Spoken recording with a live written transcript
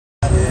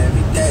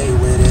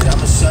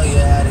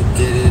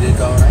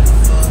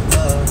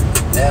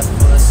left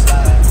foot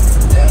slide,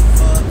 left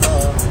foot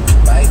up,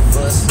 right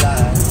foot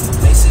slide.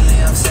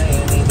 Basically, I'm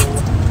saying either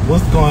way.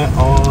 What's going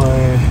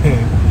on?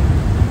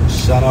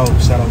 Shout out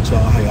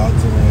y'all. How y'all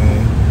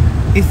doing?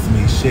 It's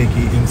me,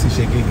 Shakie, MC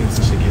Shakie,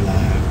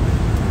 mcshakielive.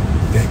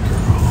 That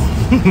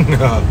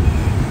girl.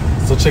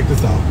 So check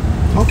this out.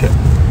 Okay.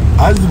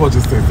 I just want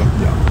to say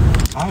something, y'all.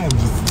 I am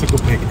just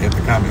tickled pink at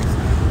the comments.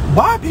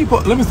 Why people,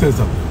 let me say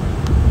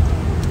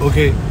something.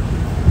 Okay.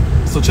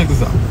 So check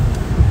this out.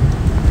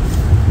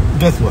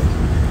 Guess what?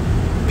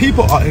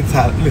 People are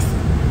entitled, listen.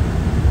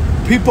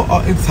 People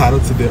are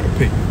entitled to their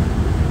opinion.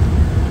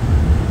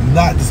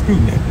 Not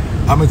disputing that.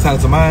 I'm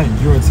entitled to mine,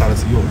 you're entitled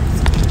to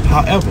yours.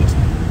 However,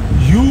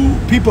 you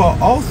people are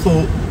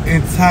also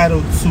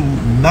entitled to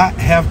not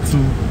have to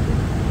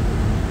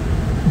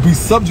be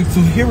subject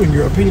to hearing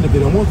your opinion if they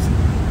don't want to.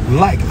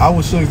 Like, I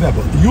will show you an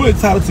example. You're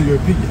entitled to your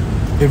opinion.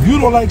 If you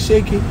don't like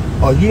Shakie,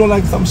 or you don't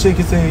like something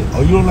Shakie say,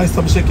 or you don't like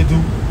something Shakie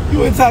do,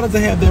 you're entitled to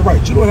have that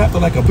right. You don't have to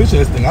like a bitch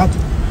ass thing I do.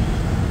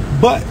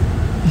 But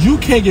you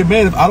can't get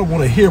mad if I don't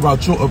want to hear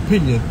about your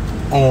opinion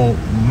on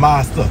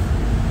my stuff.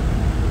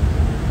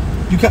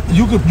 You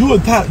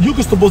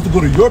could supposed to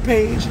go to your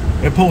page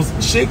and post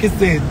Shakie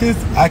said this,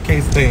 I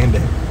can't stand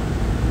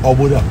that, or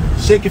whatever.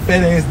 Shakie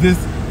fat ass this,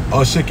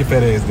 or Shakie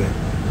fat ass that.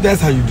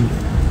 That's how you do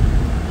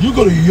that. You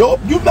go to your,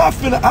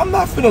 I'm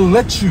not finna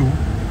let you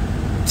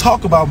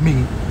talk about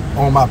me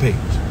on my page.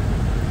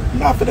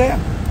 Not for that.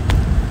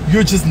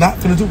 You're just not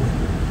finna do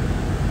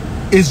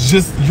it. It's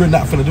just, you're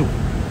not finna do it.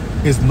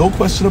 There's no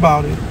question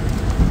about it.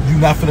 You're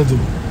not finna do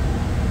it.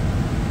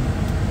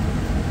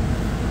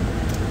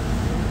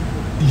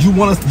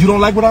 You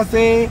don't like what I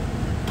said?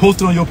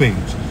 Post it on your page.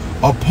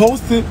 Or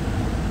post it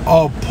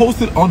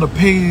on the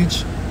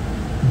page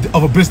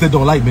of a bitch that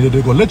don't like me, that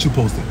they're gonna let you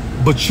post it.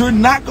 But you're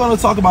not gonna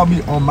talk about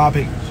me on my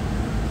page.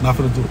 Not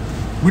gonna do it.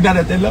 We're not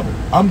at that level.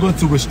 I'm going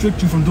to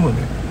restrict you from doing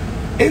that.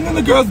 And then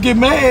the girls get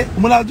mad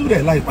when I do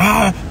that. Like,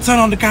 turn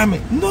on the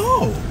comment.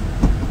 No.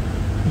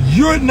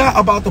 You're not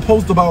about to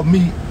post about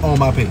me on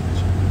my page.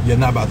 You're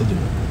not about to do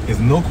it. There's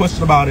no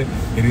question about it.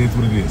 It is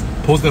what it is.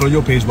 Post that on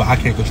your page, but I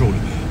can't control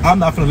it. I'm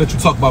not gonna let you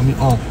talk about me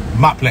on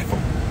my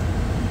platform.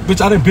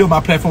 Bitch, I didn't build my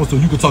platform so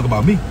you could talk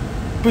about me.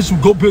 Bitch, you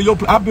go build your,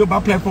 I built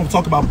my platform to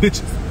talk about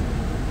bitches.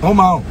 On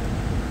my own.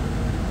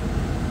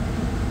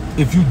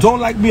 If you don't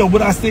like me or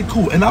what I say,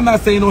 cool. And I'm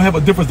not saying you don't have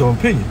a difference of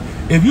opinion.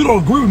 If you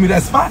don't agree with me,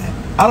 that's fine.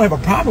 I don't have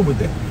a problem with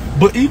that.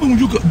 But even when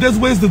you could, there's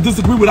ways to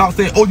disagree without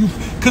saying, oh, you,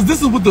 because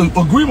this is what the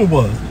agreement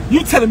was.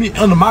 You telling me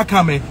under my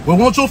comment, well,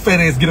 won't your fat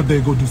ass get up there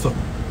and go do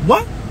something?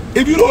 What?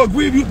 If you don't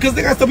agree with you, because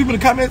they got some people in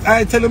the comments,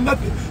 I ain't tell them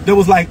nothing. That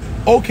was like,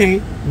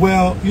 okay,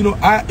 well,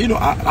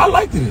 I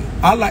liked it.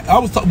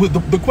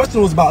 The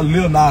question was about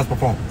Lil Nas'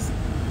 performance.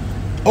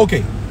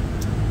 Okay,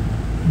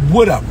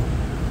 whatever.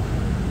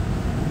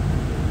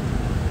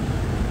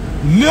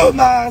 Lil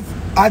Nas,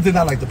 I did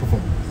not like the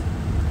performance.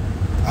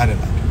 I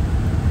didn't like it.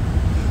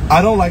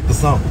 I don't like the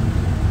song.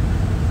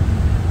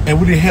 And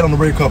what he had on the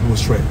red carpet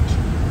was trash.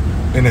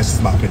 And that's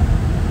just my opinion.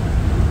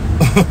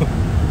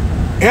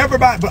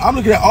 Everybody, but I'm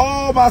looking at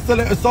all my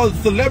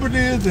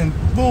celebrities and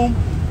boom.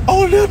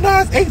 Oh, Lil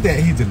Nas ate that.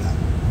 He did not.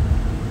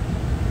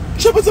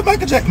 Triple to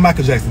Michael Jackson.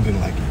 Michael Jackson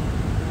didn't like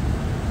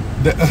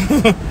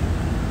it.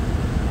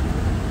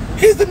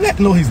 He's the next.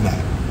 No, he's not.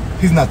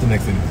 He's not the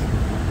next anybody.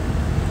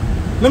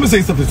 Let me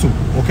say something too,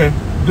 okay?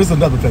 This is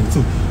another thing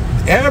too.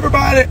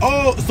 Everybody,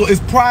 so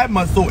it's Pride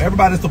Month, so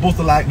everybody's supposed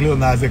to like Lil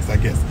Nas X, I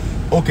guess.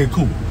 Okay,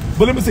 cool.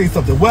 But let me say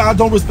something. Well, I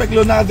don't respect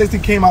Lil Nas X. He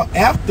came out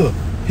after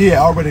he had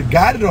already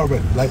got it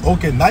already. Like,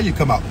 okay, now you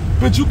come out.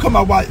 But you come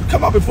out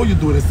before you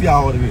do it and see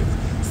how hard it is.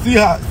 See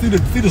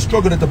the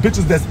struggle that the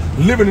bitches that's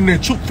living in their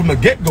truth from the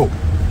get-go.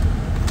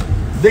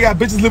 They got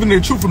bitches living in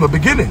their truth from the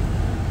beginning.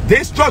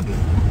 They're struggling.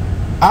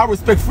 I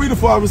respect Frida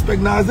before I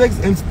respect Nas X,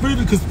 and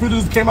Frida, because Frida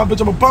just came out, bitch,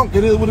 I'm a punk.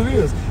 It is what it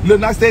is. Lil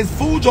Nas X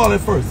fooled y'all at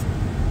first.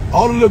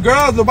 All the little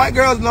girls, the white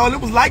girls, and all,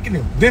 it was liking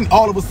him. Then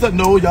all of a sudden,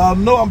 oh, y'all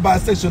know I'm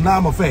bisexual, now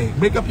I'm a fan.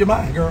 Make up your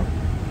mind, girl.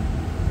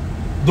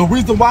 The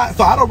reason why,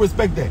 so I don't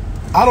respect that.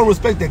 I don't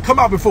respect that. Come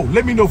out before.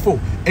 Let me know before.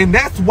 And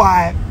that's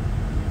why,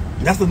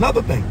 that's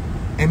another thing.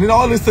 And then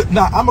all this,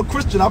 now, I'm a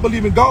Christian. I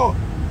believe in God.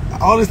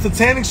 All this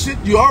satanic shit,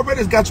 you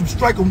already got you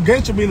strike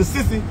against you being a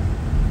sissy.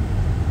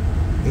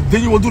 And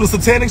then you want to do the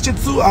satanic shit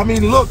too? I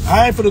mean, look,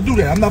 I ain't finna do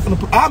that.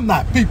 I'm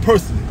not, me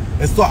personally.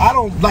 And so I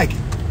don't like it.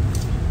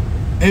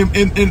 And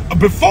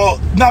before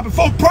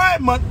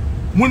Pride Month,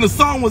 when the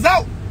song was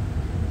out,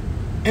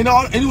 and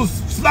he was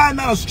sliding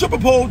down a stripper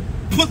pole,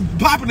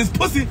 popping his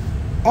pussy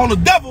on the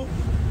devil,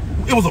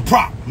 it was a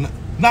problem.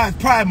 Now it's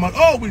Pride Month.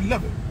 Oh, we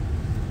love it.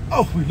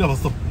 Oh, we love it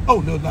so. Oh,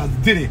 Lil Nas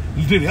did it.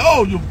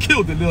 Oh, you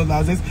killed it, Lil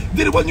Nas X.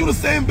 Did it? Wasn't you the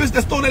same bitch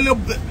that stole that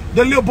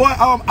little boy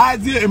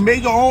idea and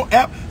made your own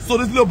app? So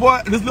this little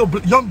boy, this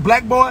little young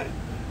black boy,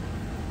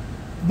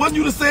 wasn't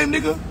you the same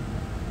nigga?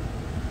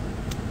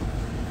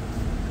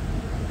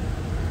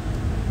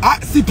 I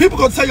see people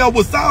gonna tell y'all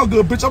what sound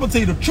good, bitch. I'm gonna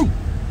tell you the truth.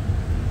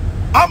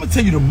 I'm gonna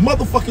tell you the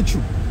motherfucking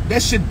truth.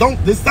 That shit don't.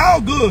 This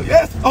sound good.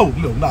 Yes. Oh,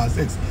 Lil Nas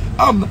X.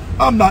 I'm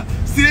not.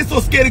 See, they so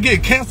scared to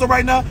get canceled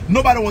right now.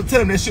 Nobody want to tell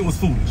them that shit was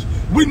foolish.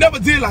 We never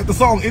did like the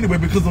song anyway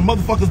because the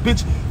motherfuckers,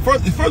 bitch.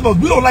 First of all,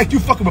 we don't like you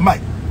fucking with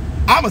Mike.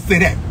 I'ma say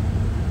that.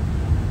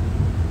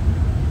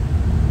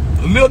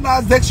 Lil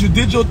Nas X, you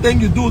did your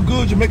thing. You do it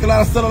good. You make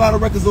sell a lot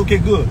of records. Okay,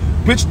 good.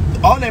 Bitch,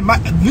 all that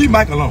Mike, leave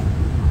Mike alone.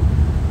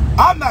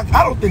 I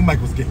don't think Mike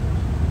was gay.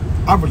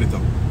 I really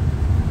don't.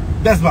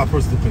 That's my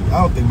personal opinion.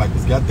 I don't think Mike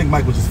was gay. I think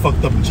Mike was just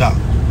fucked up and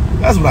childish.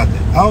 That's what I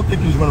think. I don't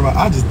think he was running around.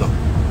 I just don't.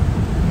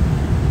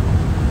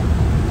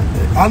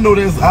 I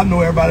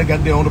know everybody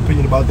got their own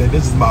opinion about that.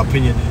 This is my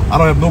opinion. I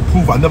don't have no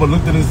proof. I never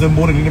looked at this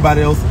more than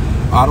anybody else.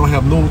 I don't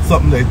have no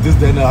something that this,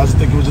 that, and that. I just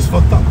think he was just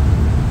fucked up.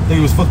 I think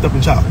he was fucked up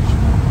and childish.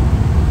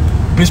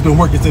 Bitch been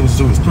working since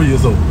he was 3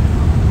 years old.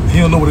 He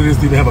don't know what it is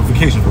to even have a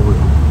vacation for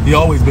real. He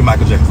always been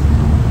Michael Jackson.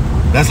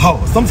 That's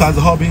hard. Sometimes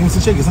it's hard being MC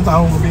Shakie. Sometimes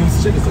I don't want to be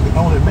MC Shakie. So I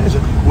don't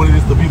imagine what it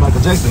is to be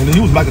Michael Jackson. And he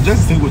was Michael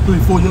Jackson since he was 3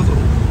 or 4 years old.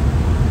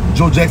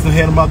 Joe Jackson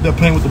had him out there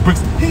playing with the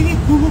bricks. Hey,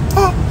 ooh,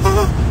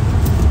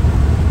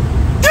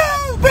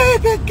 yeah,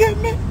 baby, get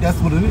me. That's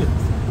what it is.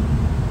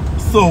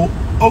 So,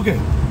 okay.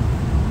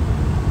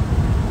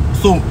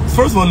 So,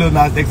 first of all, Lil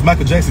Nas X,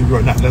 Michael Jackson,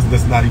 you're not.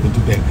 Let's not even do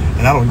that.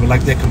 And I don't even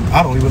like that.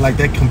 I don't even like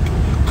that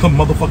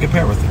motherfucking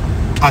comparison.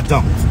 I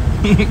don't.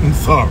 I'm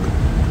sorry.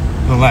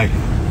 I don't like it.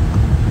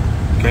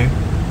 Okay?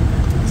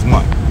 That's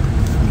one.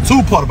 The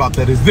two part about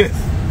that is this.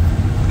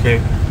 Okay?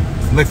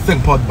 The next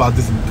second part about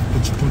this,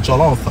 put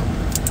y'all on something.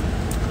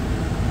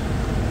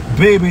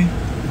 Baby.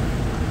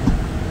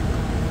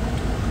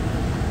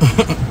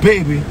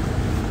 Baby.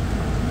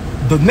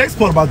 The next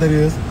part about that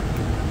is,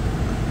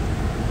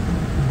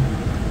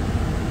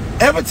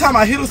 every time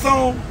I hear the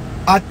song,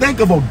 I think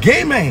of a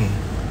gay man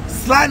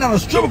sliding on a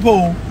stripper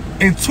pole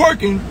and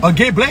twerking, a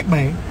gay black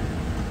man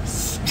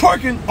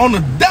twerking on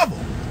the devil.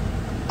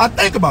 I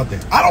think about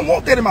that. I don't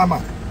want that in my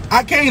mind.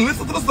 I can't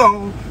listen to the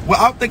song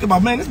without thinking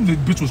about, man, this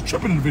bitch was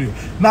tripping in the video.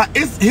 Now,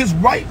 it's his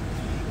right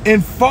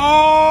and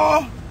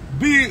far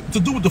be it to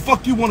do what the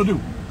fuck you want to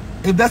do.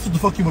 If that's what the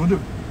fuck you want to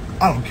do,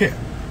 I don't care.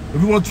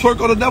 If you want to twerk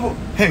on the devil,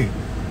 hey,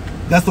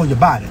 that's on your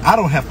body. I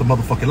don't have to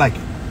motherfucking like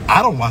it.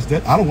 I don't watch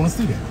that. I don't want to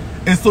see that.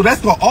 And so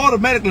that's going to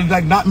automatically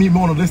like not me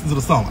want to listen to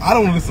the song. I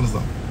don't want to listen to the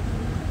song.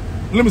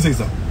 Let me say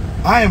something.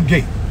 I am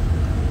gay.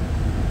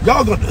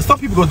 Y'all gonna, some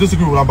people gonna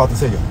disagree with what I'm about to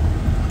say, y'all.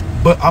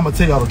 But I'm gonna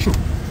tell y'all the truth.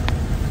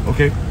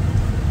 Okay?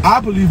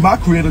 I believe my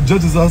creator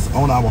judges us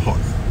on our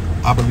hearts.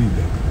 I believe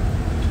that.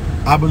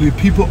 I believe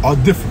people are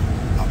different.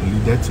 I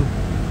believe that too.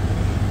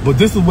 But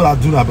this is what I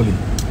do not believe.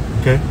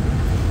 Okay?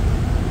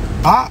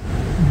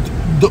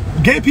 The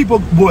gay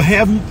people will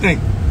have you think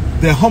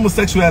that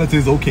homosexuality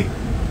is okay.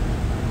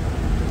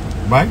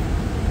 Right?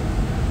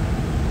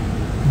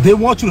 They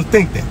want you to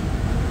think that.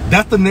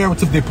 That's the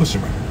narrative they're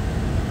pushing right now.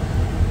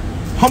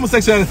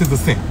 Homosexuality is a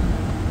sin.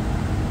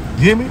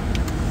 You hear me?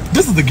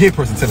 This is the gay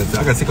person telling it.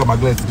 I gotta take off my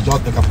glasses because y'all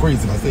think I'm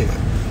crazy if I say that.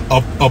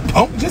 A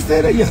punk just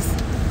said that? Yes.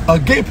 A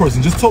gay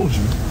person just told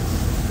you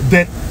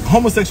that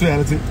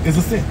homosexuality is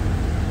a sin.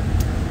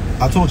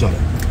 I told y'all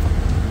that.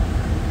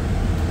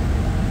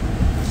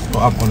 Oh,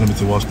 I'm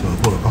unlimited watch club.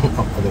 Hold on. I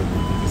gotta go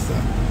to this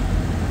side.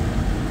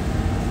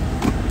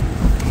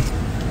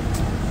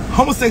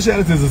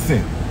 Homosexuality is a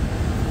sin.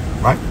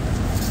 Right?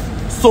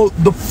 So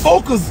the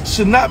focus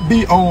should not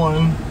be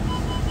on,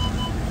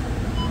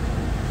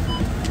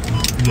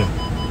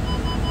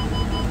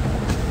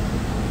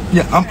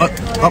 yeah, I'm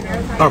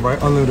all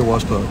right, unlimited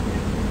watch club.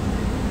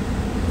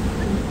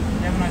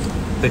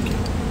 Thank you.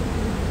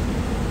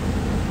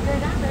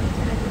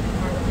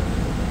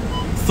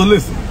 So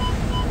listen,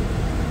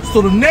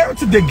 so the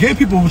narrative that gay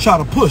people will try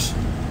to push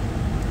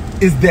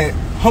is that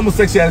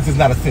homosexuality is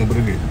not a sin, but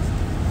it is.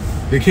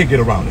 They can't get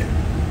around that.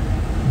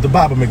 The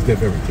Bible makes that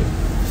very clear.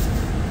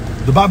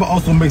 The Bible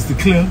also makes it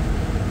clear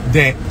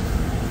that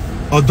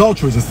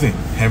adultery is a sin.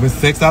 Having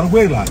sex out of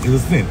wedlock is a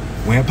sin.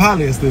 Wearing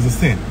polyester is a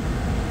sin.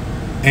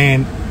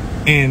 And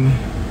eating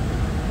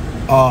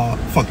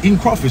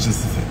crawfish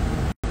is a sin.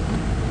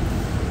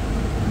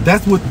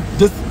 That's what,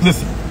 just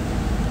listen.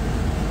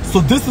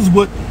 So this is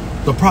what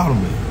the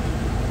problem is.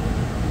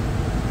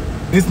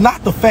 It's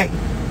not the fact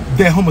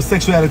that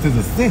homosexuality is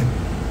a sin.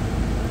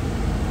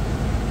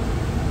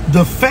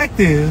 The fact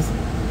is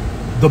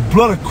the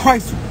blood of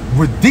Christ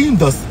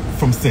redeemed us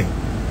from sin.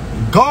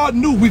 God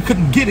knew we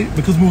couldn't get it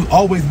because we were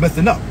always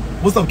messing up.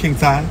 What's up, King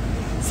Ty?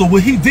 So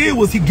what he did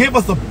was he gave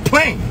us a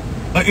plan,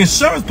 an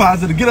insurance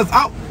policy to get us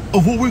out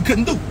of what we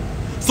couldn't do.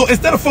 So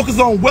instead of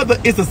focusing on whether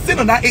it's a sin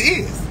or not, it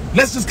is.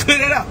 Let's just clear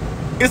that out.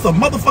 It's a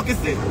motherfucking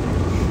sin.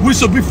 We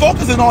should be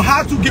focusing on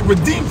how to get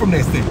redeemed from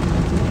that sin.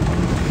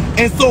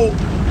 And so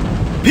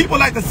people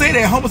like to say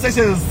that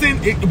homosexuality is a sin,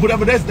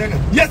 whatever that's there.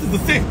 Yes, it's a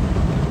sin.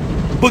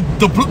 But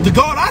the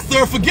God I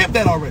serve forgive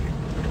that already.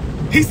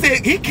 He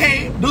said he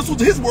came, this was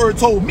his word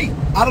told me.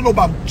 I don't know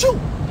about you,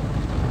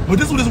 but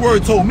this is what his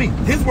word told me.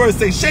 His word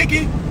say,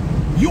 Shakie,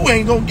 you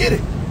ain't gonna get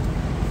it.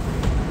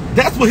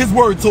 That's what his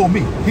word told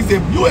me. He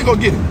said, you ain't gonna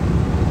get it.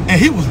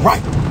 And he was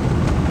right.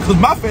 Because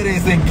my fat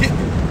ass ain't getting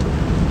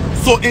it.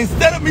 So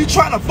instead of me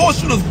trying to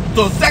force you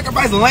to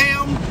sacrifice a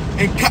lamb,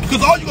 and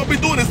because all you're going to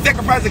be doing is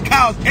sacrificing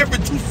cows every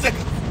 2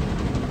 seconds.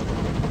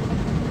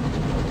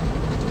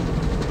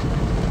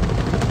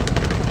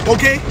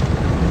 Okay?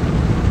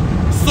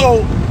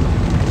 So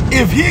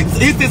if he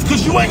says,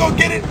 because you ain't going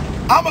to get it,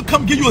 I'm going to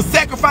come give you a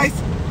sacrifice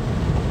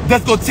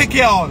that's going to take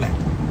care of all that.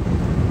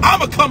 I'm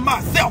going to come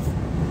myself.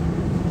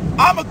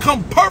 I'm going to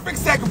come perfect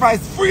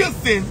sacrifice, free of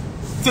sin,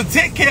 to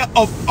take care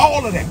of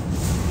all of that.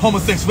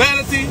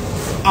 Homosexuality,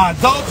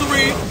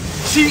 adultery,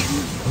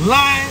 cheating,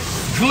 lying,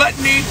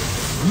 gluttony,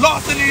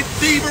 larceny,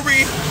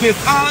 thievery,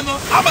 dishonor.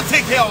 I'm going to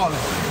take care of all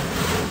that.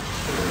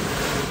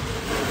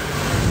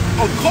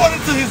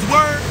 According to his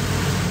word,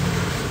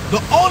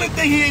 the only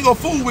thing he ain't going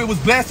to fool with was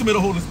blasphemy of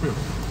the Holy Spirit.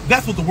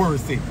 That's what the word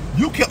said.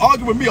 You can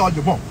argue with me all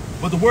you want,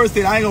 but the word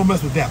said I ain't going to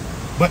mess with that.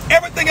 But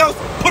everything else,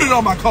 put it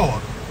on my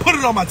card. Put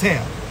it on my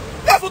tab.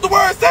 That's what the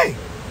word say.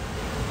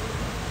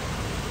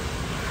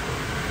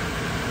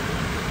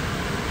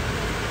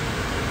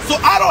 So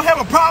I don't have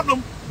a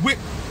problem with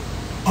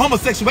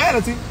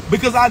homosexuality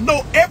because I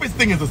know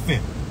everything is a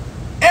sin.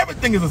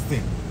 Everything is a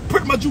sin.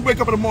 Pretty much you wake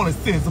up in the morning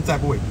sin some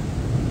type of way.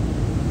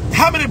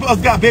 How many of us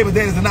got baby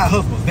daddies and not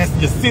husbands? That's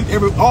your sin.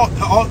 Every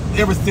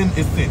sin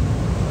is sin.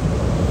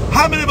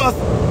 How many of us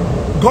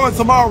going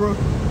tomorrow,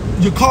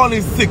 you're calling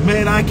in sick,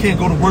 man, I can't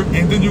go to work,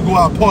 and then you go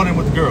out partying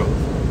with the girls?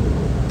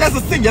 That's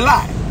a sin, you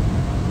lie.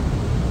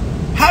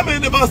 How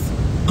many of us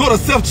go to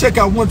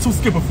self-checkout 1, 2,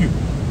 skip a few?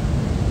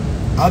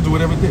 I do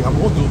it every day. I'm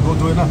going to go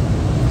do it now.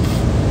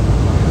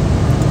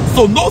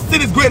 So no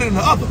sin is greater than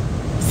the other.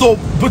 So,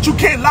 but you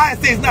can't lie and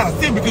say it's not a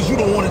sin because you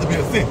don't want it to be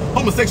a sin.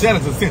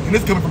 Homosexuality is a sin, and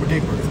it's coming from a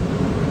gay person.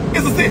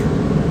 It's a sin.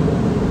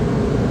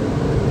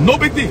 No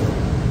big deal.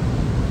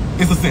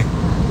 It's a sin.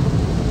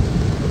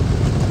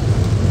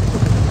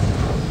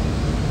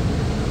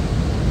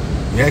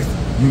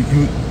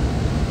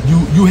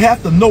 You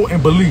have to know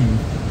and believe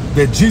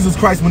that Jesus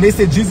Christ, when they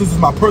say Jesus is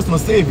my personal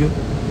savior,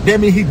 that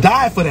means he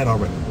died for that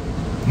already.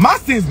 My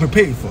sin's been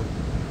paid for.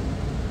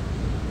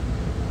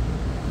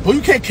 Well,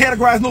 you can't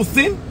categorize no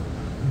sin.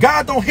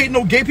 God don't hate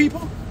no gay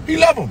people. He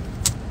love them.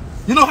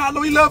 You know how I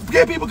know he loves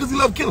gay people? Because he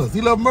loves killers.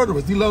 He loves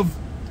murderers. He loves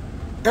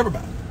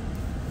everybody.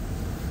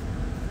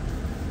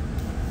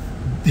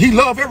 He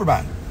loves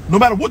everybody. No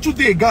matter what you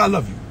did, God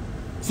loves you.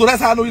 So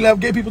that's how I know he loves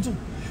gay people too.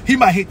 He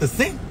might hate the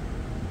sin,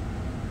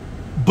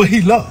 but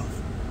he loves.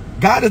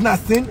 God is not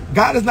sin.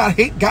 God is not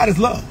hate. God is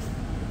love.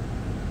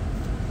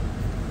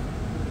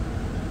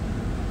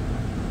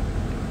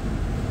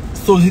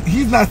 So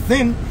he's not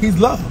sin. He's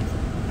love.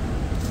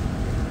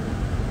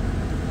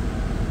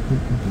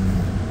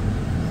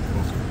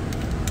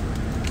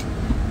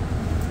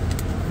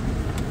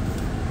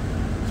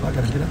 So I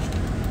gotta get up.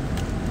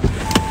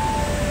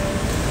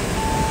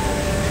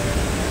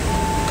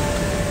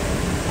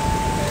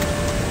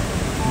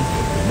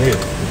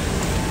 Nails.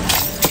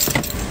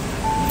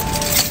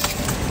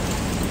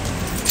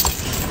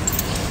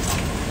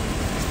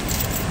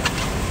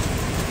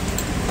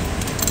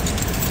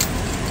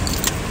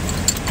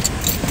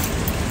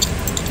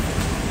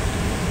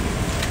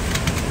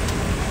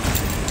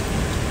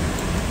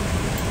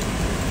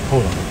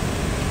 Hold on.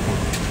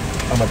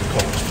 I'm about to call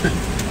it.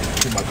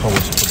 Get my car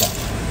wash about.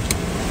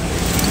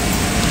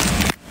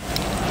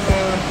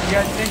 You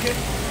got a ticket?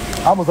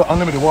 I was an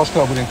unlimited wash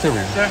club with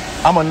interior. Sir?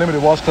 I'm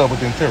unlimited wash club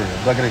with interior.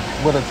 Like,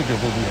 what a ticket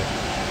will be at?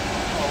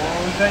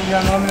 What was that? You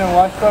got an unlimited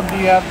wash club? Do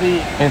you have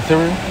the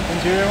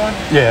interior one?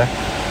 Yeah.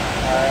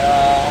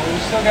 Alright, we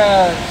still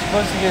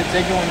supposed to get a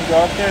ticket when you go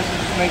up there, so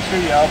just make sure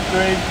you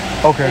upgrade.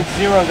 Okay. It's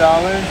 $0.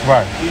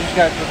 Right. You just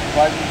gotta put the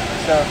button.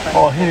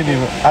 Oh, I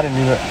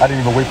didn't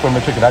even wait for him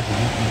to check it. I just.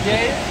 Yeah,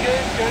 it's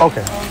good. It's good.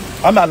 Okay.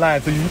 I'm not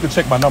lying to you. You can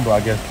check my number, I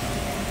guess.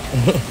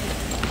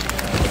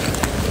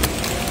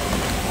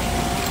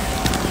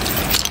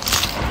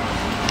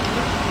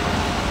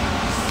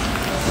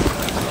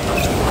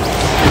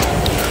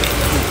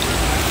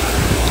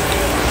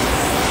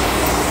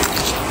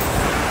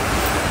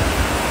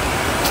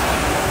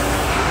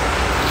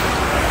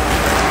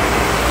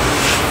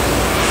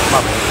 My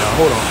bad, y'all.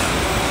 Hold on.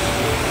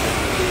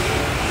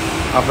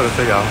 I'm gonna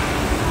tell y'all.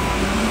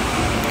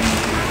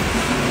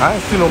 I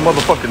ain't seen no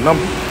motherfucking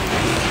number.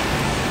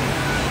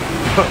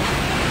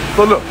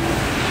 So look.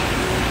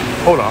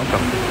 Hold on, I'm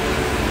coming.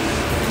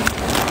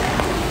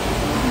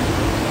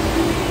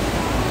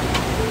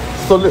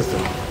 So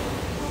listen.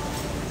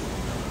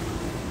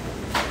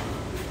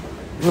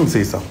 Let me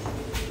see something.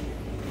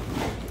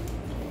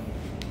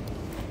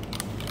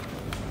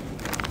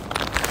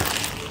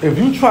 If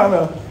you trying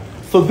to,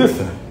 so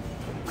listen.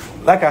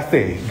 Like I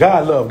said,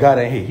 God love, God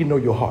ain't hate. He know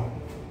your heart.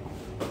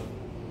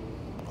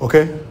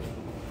 Okay?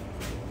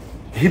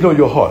 He know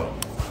your heart.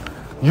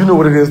 You know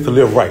what it is to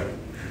live right.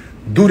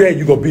 Do that,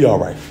 you're going to be all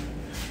right.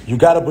 You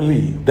got to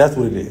believe. That's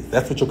what it is.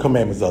 That's what your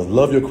commandments are.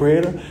 Love your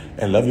creator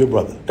and love your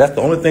brother. That's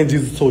the only thing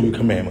Jesus told you,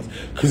 commandments.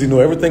 Because you know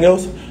everything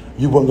else,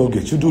 you won't go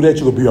get. You do that,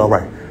 you're going to be all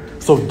right.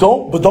 So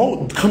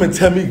don't come and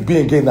tell me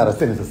being gay not a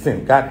sin is a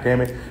sin. God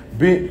damn it.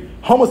 Being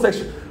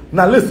homosexual,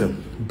 Now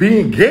listen,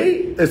 being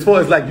gay, as far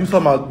as like you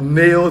talking about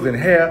nails and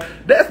hair,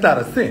 that's not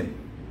a sin.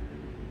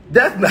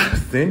 That's not a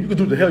sin. You can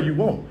do the hell you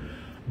want.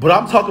 But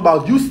I'm talking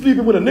about you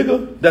sleeping with a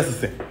nigga, that's a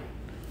sin.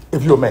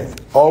 If you're a man.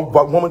 Or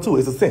woman too,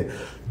 it's a sin.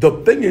 The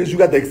thing is, you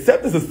got to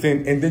accept it's a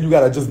sin, and then you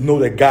got to just know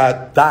that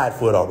God died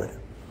for it already.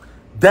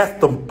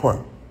 That's the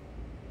point.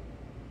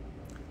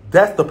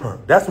 That's the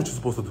point. That's what you're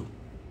supposed to do.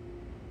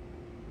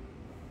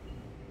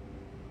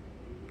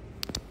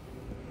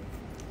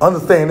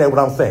 Understand that what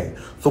I'm saying.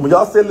 So when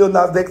y'all say Lil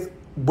Nas X,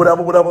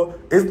 whatever,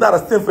 it's not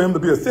a sin for him to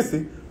be a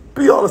sissy.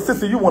 Be all the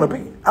sissy you want to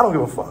be. I don't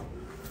give a fuck.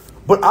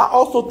 But I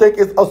also think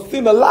it's a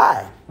sin to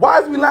lie.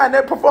 Why is we lying?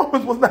 That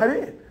performance was not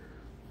in.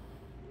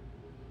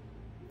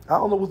 I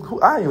don't know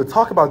who. I ain't even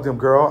talk about them,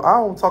 girl. I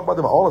don't talk about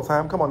them all the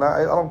time. Come on now.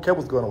 I don't care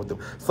what's going on with them.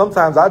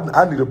 Sometimes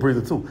I need a breather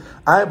too.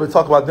 I ain't been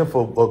talking about them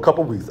for a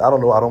couple weeks. I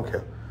don't know. I don't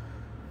care.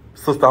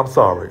 Sister, I'm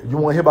sorry. You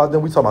want to hear about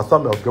them? We talking about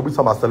something else, girl. We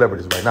talking about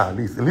celebrities right now. At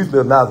least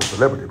Lil Nas is a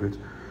celebrity, bitch.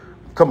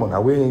 Come on now.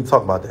 We ain't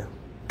talking about that.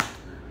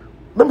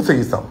 Let me tell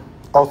you something.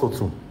 Also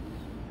too.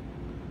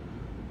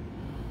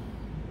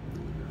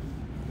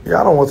 Yeah,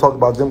 I don't want to talk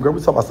about them, girl. We're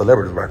talking about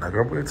celebrities right now,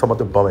 girl. We're talking about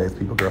them bum-ass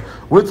people, girl.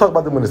 We'll talk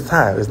about them when it's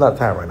time. It's not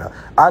time right now.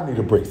 I need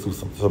a break, too,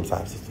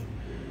 sometimes, sister.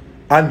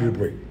 I need a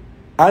break.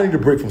 I need a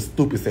break from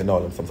stupid saying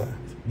all them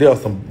sometimes. There are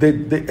some,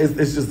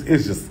 it's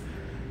just,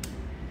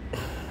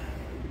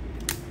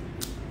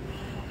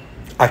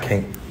 I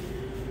can't.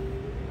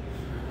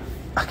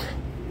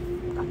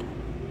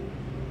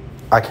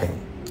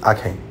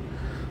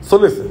 So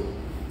listen,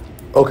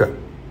 okay.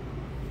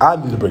 I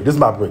need a break. This is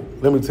my break.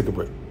 Let me take a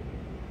break.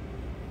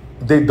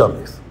 They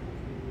dummies.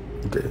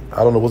 Okay. I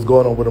don't know what's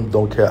going on with them.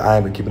 Don't care. I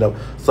ain't been keeping up.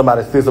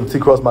 Somebody said some tea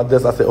across my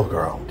desk. I said, oh,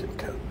 girl, I don't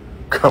care.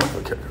 Come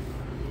on, care.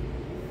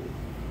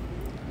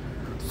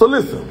 So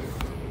listen.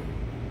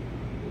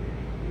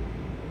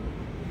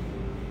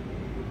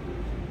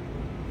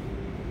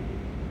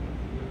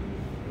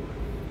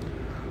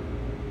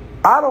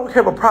 I don't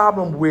have a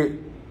problem with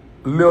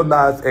Lil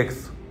Nas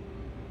X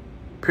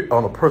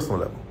on a personal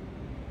level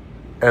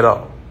at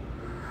all.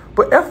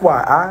 But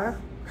FYI,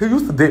 he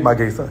used to date my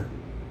gay son.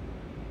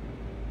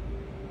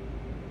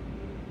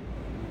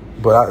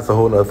 But it's a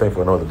whole other thing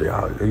for another day.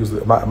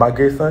 My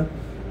gay son,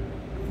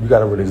 you got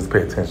to really just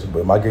pay attention.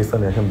 But my gay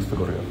son and him used to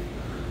go together.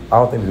 I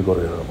don't think they go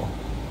together anymore.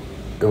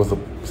 There was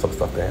some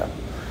stuff that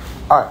happened.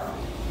 All right.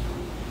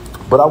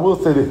 But I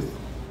will say this.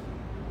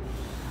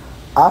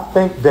 I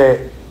think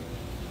that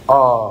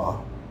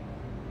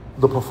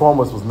the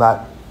performance was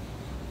not...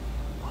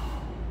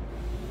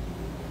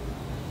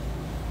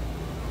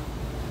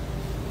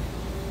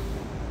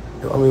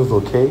 I mean, it was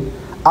okay.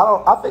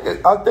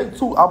 I think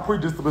too, I'm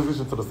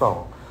predisposition to the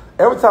song.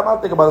 Every time I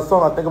think about a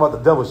song, I think about the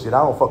devil shit. I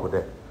don't fuck with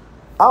that.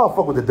 I don't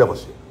fuck with the devil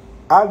shit.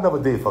 I never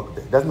did fuck with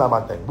that. That's not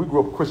my thing. We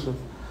grew up Christians,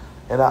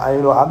 and I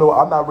know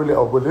I'm not really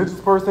a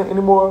religious person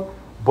anymore,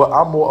 but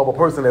I'm more of a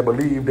person that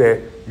believe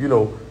that,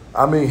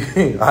 I mean,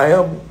 I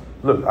am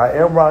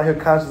around here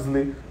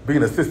consciously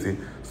being a sissy.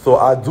 So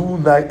I do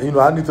not,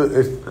 I need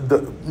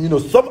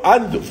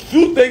to,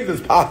 few things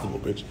is possible,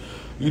 bitch.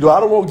 I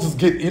don't want to just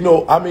get,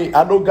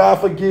 I know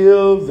God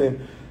forgives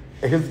and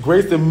His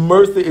grace and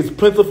mercy is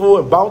plentiful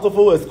and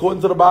bountiful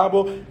according to the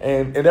Bible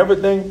and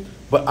everything.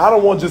 But I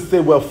don't want to just say,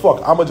 well,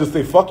 fuck. I'm going to just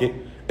say fuck it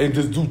and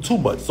just do too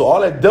much. So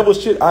all that devil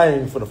shit, I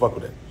ain't finna fuck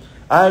with that.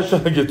 I ain't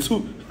trying to get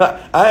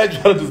I ain't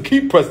trying to just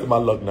keep pressing my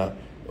luck now.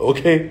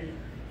 Okay?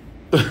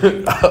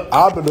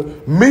 I've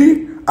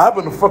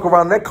been to fuck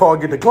around that card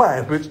and get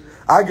declined, bitch.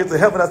 I get to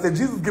heaven, I said,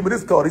 Jesus, give me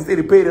this card. He said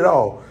he paid it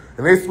all.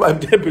 And they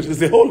swiped that bitch and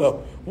said, hold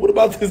up. What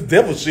about this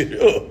devil shit?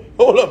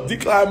 Hold up.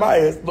 Decline my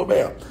ass. No,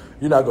 ma'am.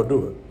 You're not going to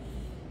do it.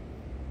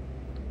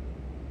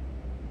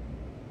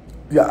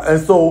 Yeah,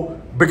 and so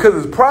because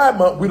it's Pride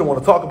Month, we don't want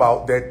to talk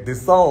about that.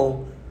 This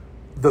song,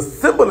 the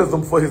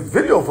symbolism for his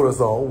video for the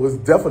song was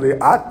definitely,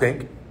 I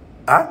think,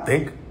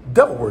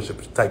 devil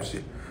worship type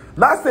shit.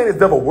 Not saying it's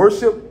devil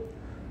worship.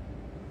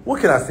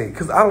 What can I say?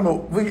 Because I don't know.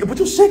 But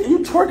you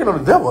twerking on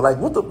the devil. Like,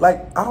 what the,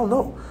 like, I don't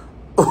know.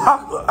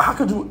 How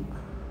could you?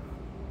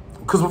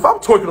 Because if I'm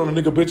twerking on a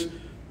nigga, bitch,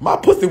 my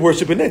pussy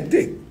worshiping that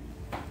dick.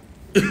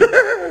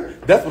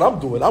 That's what I'm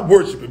doing. I'm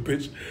worshiping,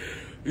 bitch.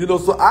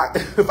 So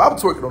if I'm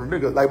twerking on a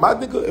nigga, like my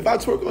nigga, if I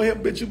twerk on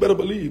him, bitch, you better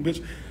believe,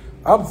 bitch.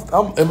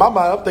 I'm in my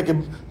mind, I'm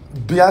thinking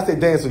Beyonce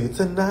dance for you.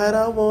 Tonight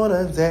I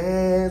wanna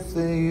dance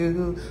for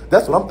you.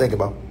 That's what I'm thinking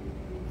about.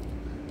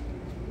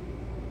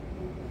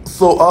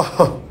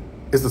 So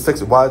it's the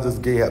sex. Why does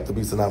gay have to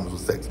be synonymous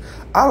with sex?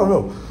 I don't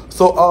know.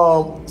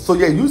 So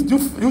yeah, you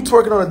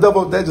twerking on the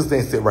devil, that just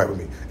ain't sit right with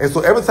me. And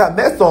so every time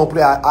that song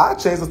play, I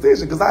change the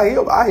station because I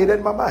hear that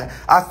in my mind.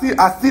 I see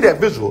that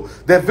visual.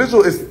 That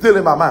visual is still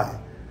in my mind.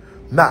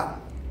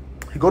 Now,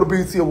 he go to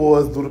BET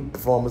Awards, do the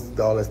performance,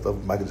 all that stuff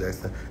with Michael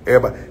Jackson.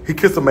 Everybody, he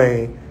kissed a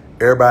man,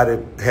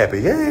 everybody happy.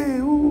 Yay,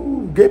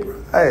 ooh, gay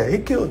pride. He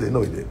killed it.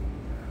 No, he didn't.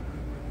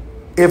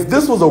 If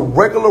this was a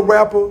regular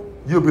rapper,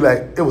 you'd be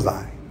like, it was all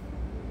right.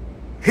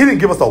 He didn't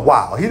give us a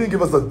wow. He didn't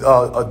give us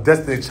a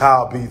Destiny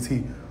Child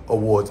BET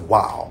Awards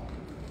wow.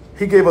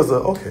 He gave us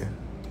okay,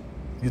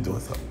 you're doing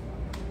something.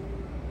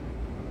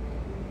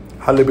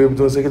 How little baby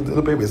doing?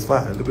 Little baby is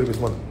fine. Little baby is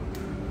wonderful.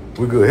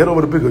 We're good. Head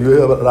over to Bigger. You'll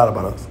hear a lot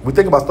about us. We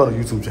think about starting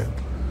a YouTube channel.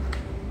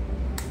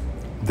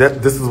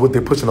 This is what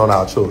they're pushing on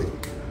our children.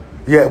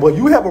 Yeah, well,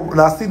 you have a...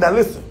 Now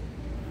listen.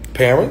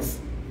 Parents.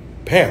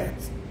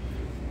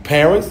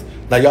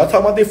 Now, y'all talking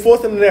about they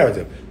forcing the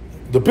narrative.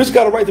 The bitch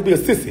got a right to be a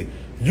sissy.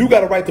 You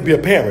got a right to be a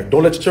parent.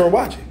 Don't let your children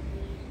watch it.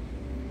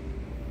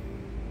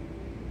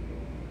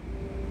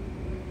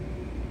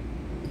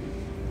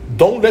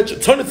 Don't let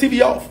turn the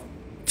TV off.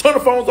 Turn the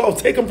phones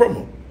off. Take them from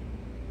them.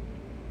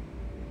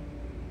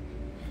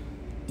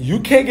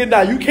 You can't get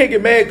mad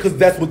because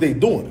that's what they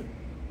doing.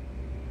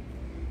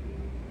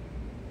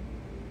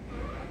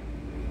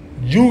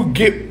 You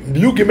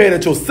get mad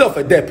at yourself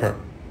at that point.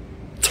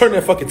 Turn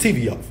that fucking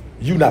TV off.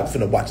 You not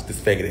finna watch this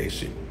faggot ass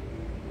shit.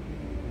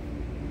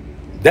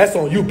 That's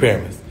on you,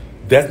 parents.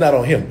 That's not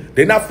on him.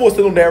 They're not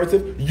forcing no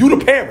narrative. You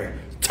the parent.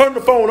 Turn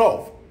the phone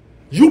off.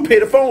 You pay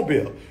the phone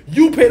bill.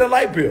 You pay the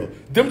light bill.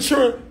 Them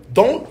children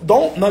don't.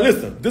 Now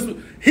listen.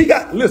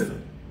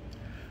 Listen.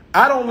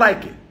 I don't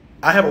like it.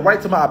 I have a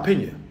right to my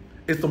opinion.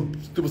 There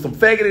was some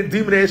faggot and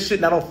demon ass shit,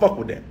 and I don't fuck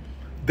with that.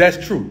 That's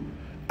true.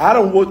 But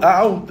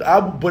I'm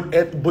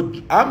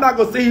not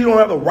gonna say he don't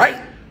have the right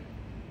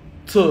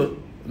to.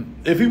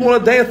 If he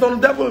want to dance on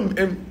the devil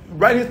and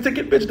write his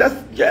ticket, bitch, that's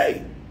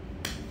yay.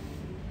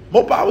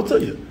 More power to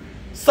you.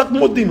 Suck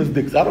more demons'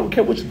 dicks. I don't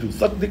care what you do.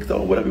 Suck dicks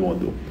on whatever you want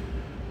to do.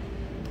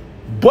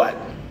 But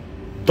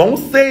don't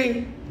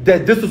say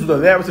that this is the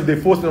narrative they're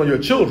forcing on your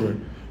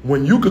children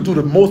when you could do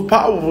the most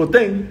powerful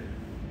thing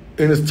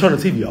and is turn the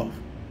TV off.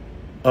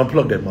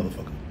 Unplug that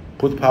motherfucker.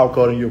 Put the power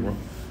cord in your room.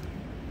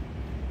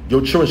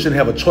 Your children shouldn't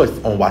have a choice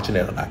on watching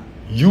that or not.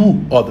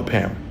 You are the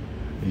parent.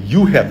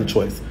 You have the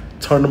choice.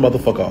 Turn the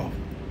motherfucker off.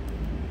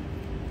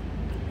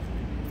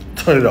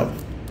 Turn it off.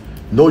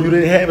 No, you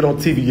didn't have it on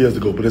TV years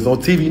ago, but it's on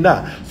TV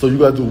now. So you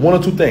got to do one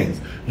or two things.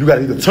 You got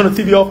to either turn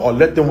the TV off or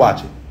let them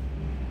watch it.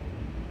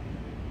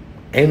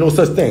 Ain't no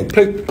such thing.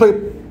 Play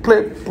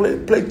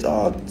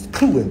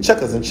Clue and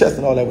checkers and chess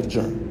and all that with the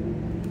children.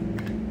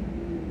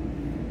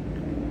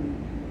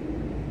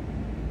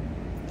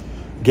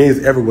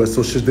 Gays everywhere,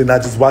 so should they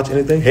not just watch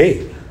anything?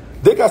 Hey,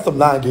 they got some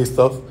non-gay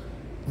stuff.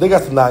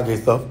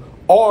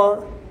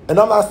 And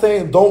I'm not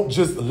saying don't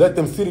just let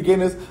them see the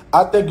gayness.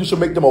 I think you should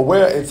make them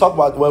aware and talk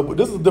about, well,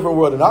 this is a different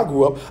world than I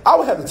grew up. I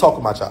would have to talk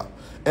with my child.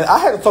 And I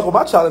had to talk with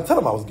my child and tell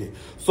him I was gay.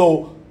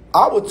 So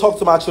I would talk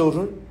to my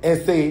children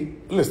and say,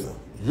 listen,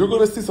 you're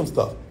going to see some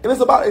stuff. And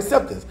it's about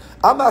acceptance.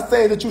 I'm not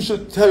saying that you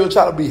should tell your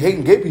child to be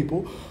hating gay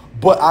people,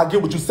 but I get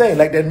what you're saying.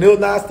 Like that Nil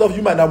 9 stuff,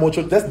 you might not want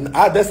your...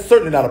 That's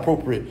certainly not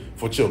appropriate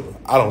for children.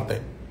 I don't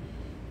think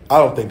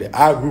that.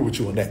 I agree with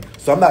you on that.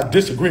 So I'm not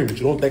disagreeing with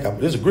you. Don't think I'm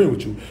disagreeing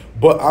with you.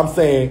 But I'm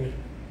saying,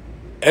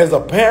 as a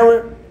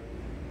parent,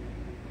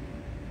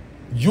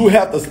 you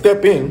have to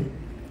step in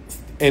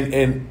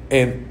and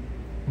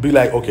be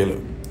like, okay,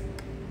 look.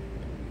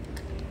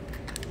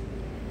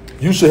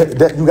 You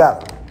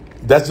got it.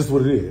 That's just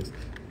what it is.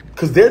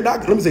 Because they're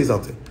not... Let me say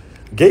something.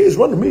 Gays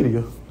run the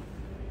media.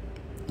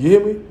 You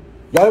hear me?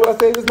 Y'all hear what I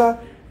say just now?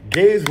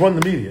 Gays run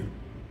the media.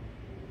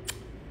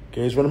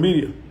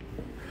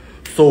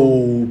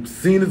 So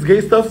seeing this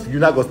gay stuff, you're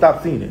not going to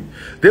stop seeing it.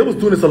 They was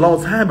doing this a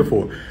long time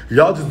before.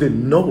 Y'all just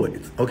didn't know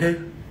it, okay?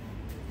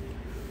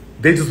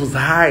 They just was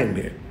hiding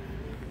it.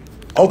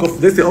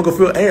 They say Uncle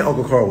Phil and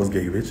Uncle Carl was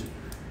gay, bitch.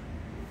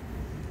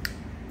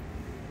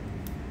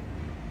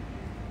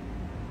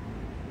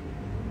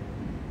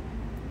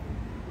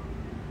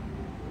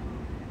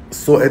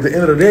 So at the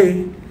end of the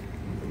day,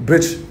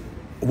 bitch,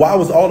 why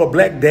was all the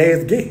black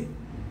dads gay?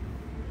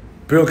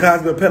 Bill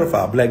Cosby a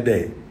pedophile, black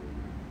dad.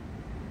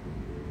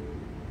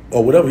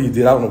 Or whatever he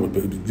did, I don't know what,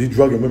 he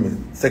drugging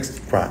women, sex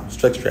crimes,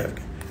 sex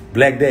trafficking.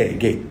 Black dad,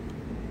 gay.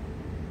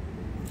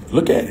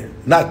 Look at it.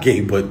 Not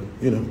gay, but,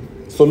 you know.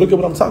 So look at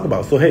what I'm talking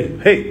about. So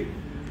hey,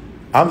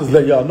 I'm just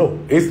letting y'all know.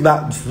 It's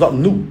not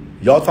something new.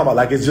 Y'all talking about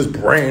like it's just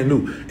brand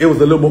new. It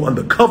was a little more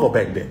undercover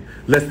back then.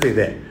 Let's say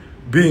that.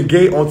 Being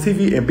gay on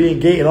TV and being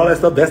gay and all that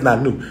stuff, that's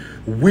not new.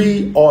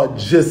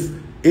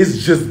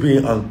 It's just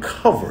being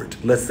uncovered.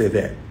 Let's say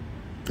that.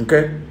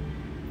 Okay?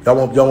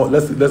 Y'all want,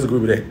 let's agree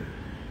with that.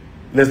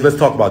 Let's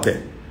talk about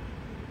that.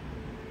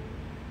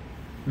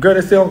 Girl,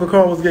 they say Uncle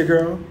Carl was gay,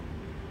 girl.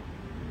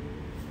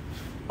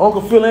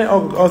 Uncle Phil ain't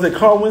Uncle. I said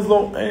Carl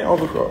Winslow ain't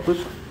Uncle Carl.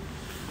 Bitch.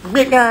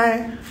 Big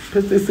guy.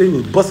 Bitch, they say he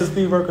was busting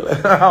Steve Urkel.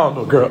 I don't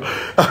know, girl.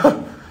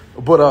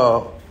 But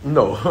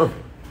no.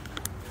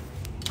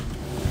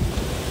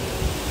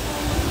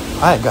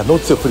 I ain't got no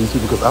tip for these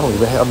people because I don't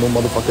even have no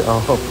motherfucking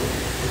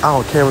I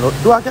don't carry no.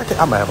 Do I got?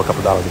 I might have a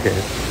couple dollars in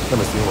cash. Let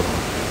me see. Hold on.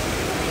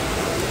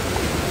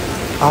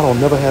 I don't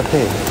never have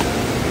cash.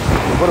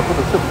 Where to put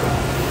the tip?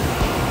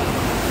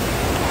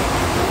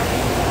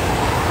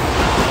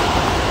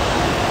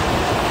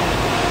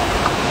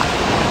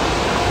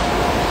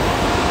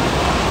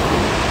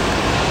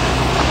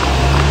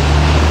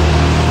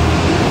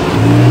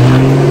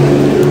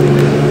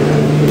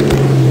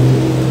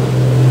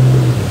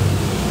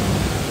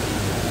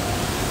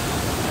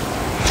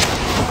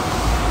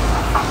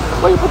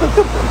 Where you put the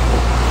tip?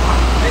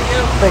 Thank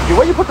you. Thank you.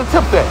 Where you put the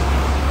tips at?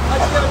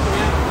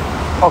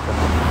 Okay.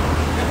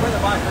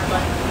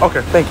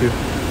 Okay, thank you.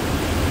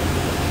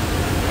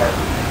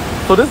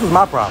 So this is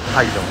my problem. How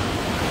you doing?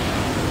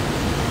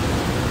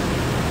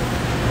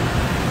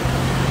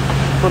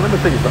 So let me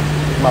tell you something.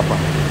 This is my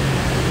problem.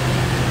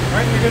 All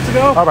right, you're good to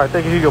go? All right,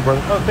 thank you. Here you go,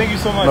 brother. Oh, thank you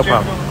so much. No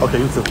problem. Okay,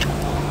 you too.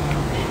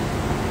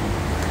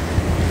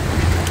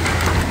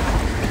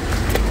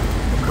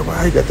 Okay,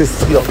 why you got this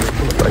seat up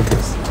like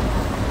this?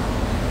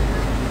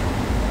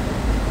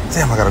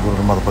 Damn, I gotta go to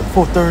the motherfucker.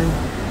 4:30?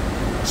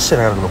 Shit,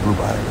 I gotta go to Blue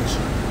Body and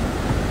shit.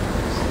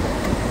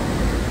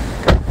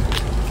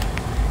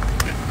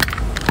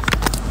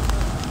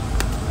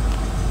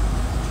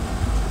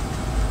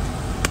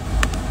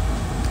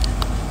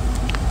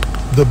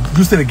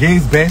 You said the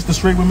gays bash the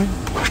straight women?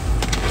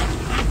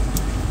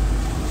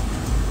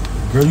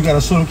 Girl, you gotta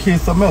show them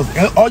kids something else.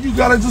 And all you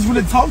gotta just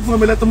really talk to them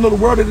and let them know the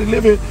world that they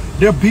live in.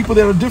 There are people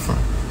that are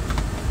different.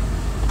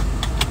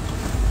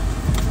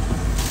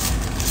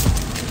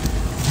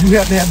 You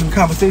have to have them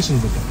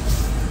conversations with them.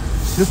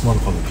 This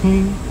motherfucker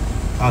clean.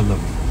 I love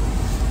him.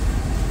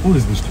 Who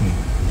this bitch clean?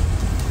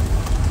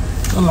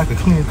 Not like a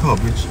clean car,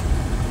 bitch.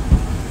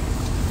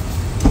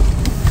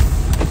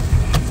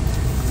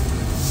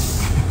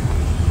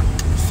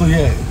 So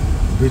yeah,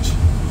 bitch.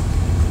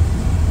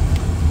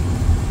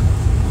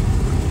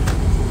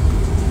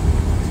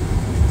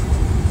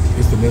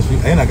 It's the next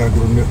week. And I gotta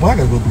go to the, well, I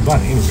gotta go to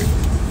Bubani anyway.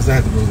 Because I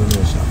had to go to the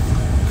nail shop.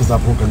 Because I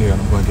broke a nail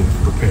and I'm going to get it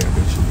prepared,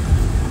 bitch.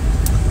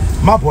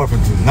 My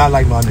boyfriend do not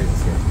like my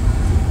nails, girl.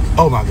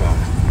 Oh my God.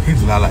 He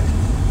do not like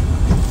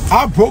it.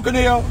 I broke a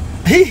nail.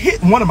 He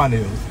hit one of my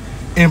nails.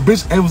 And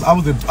bitch, I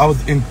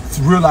was in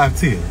real life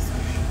tears.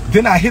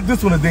 Then I hit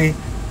this one today.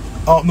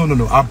 Oh,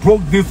 no. I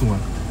broke this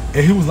one.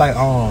 And he was like,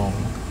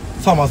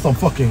 talking about some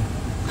fucking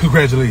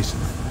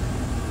congratulations.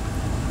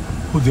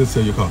 Who did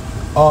sell your car?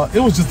 It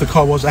was just a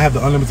car wash. I have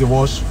the unlimited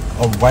wash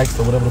of wax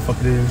or whatever the fuck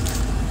it is.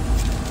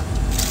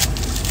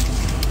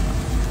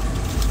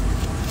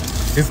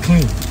 It's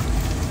clean.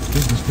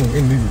 This is clean.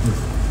 It needed this.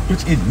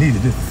 Which it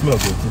needed this. It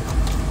smells good too.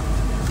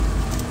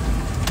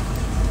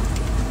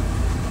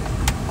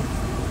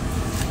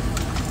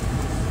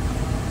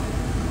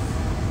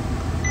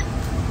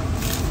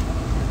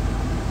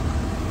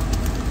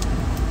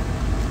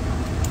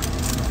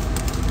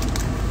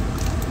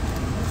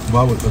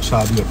 Why would a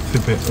child be up?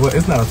 Well,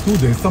 it's not a school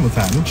day, it's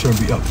summertime. Them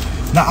children be up.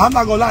 Now, I'm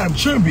not gonna lie, them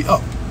children be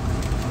up.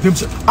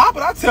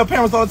 But I tell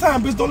parents all the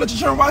time, bitch, don't let your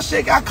children watch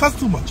Shakie. I cuss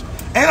too much.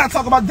 And I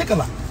talk about dick a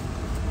lot.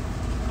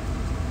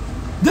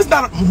 This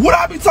not, what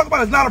I be talking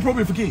about is not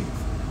appropriate for kids.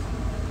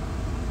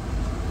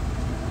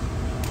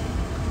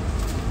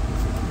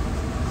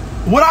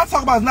 What I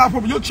talk about is not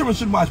appropriate. Your children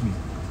shouldn't watch me.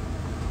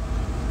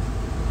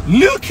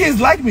 Little kids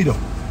like me though.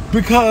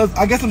 Because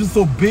I guess I'm just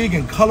so big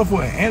and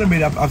colorful and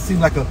animated. I've seen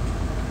like a,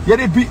 yeah,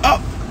 they be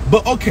up.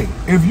 But okay,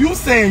 if you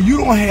saying you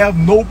don't have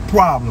no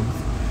problems,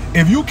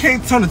 if you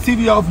can't turn the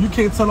TV off, you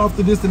can't turn off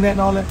the this and that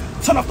and all that,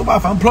 turn off the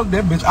Wi-Fi, unplug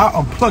that bitch,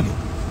 I'll unplug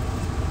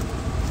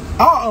it.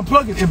 I'll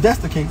unplug it if that's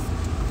the case.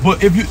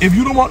 But if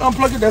you don't want to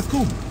unplug it, that's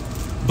cool.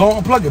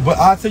 Don't unplug it. But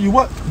I'll tell you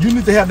what, you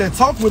need to have that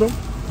talk with them.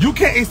 You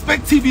can't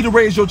expect TV to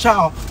raise your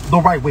child the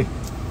right way.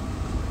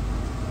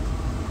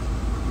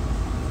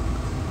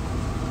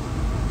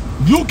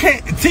 You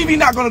can't, TV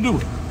not gonna do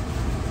it.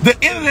 The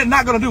internet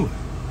not gonna do it.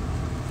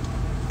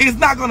 It's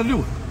not gonna do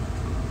it.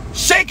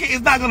 Shakie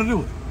is not gonna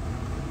do it.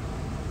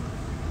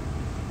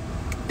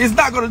 It's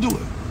not gonna do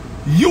it.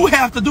 You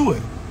have to do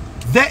it.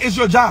 That is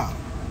your job.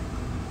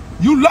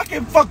 You lucky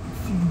fuck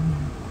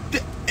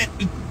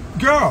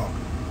girl.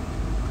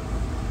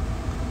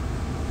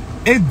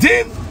 And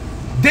then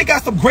they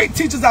got some great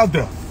teachers out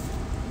there.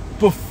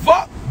 But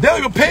fuck, they don't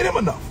even pay them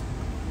enough.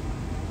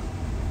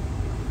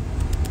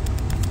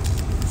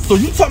 So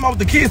you talking about what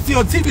the kids see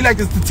on TV like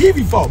it's the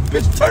TV fault.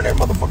 Bitch, turn that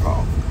motherfucker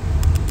off.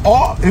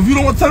 Or if you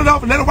don't want to turn it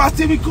off and let them watch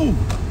TV, cool.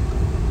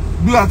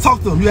 You gotta talk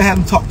to them. You gotta have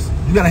them talks.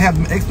 You gotta have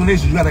them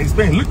explanations. You gotta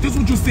explain. Look, this is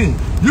what you're seeing.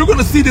 You're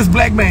gonna see this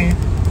black man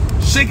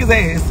shake his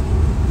ass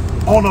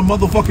on a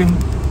motherfucking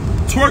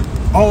twerk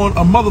on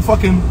a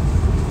motherfucking.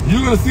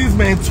 You're gonna see this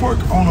man twerk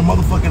on a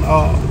motherfucking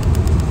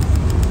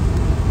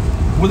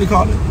what do they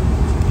call it?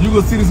 You're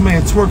gonna see this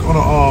man twerk on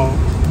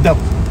a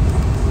devil.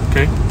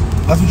 Okay,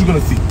 that's what you're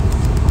gonna see.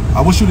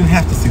 I wish you didn't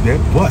have to see that,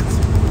 but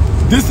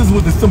this is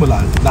what this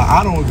symbolizes. Now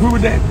I don't agree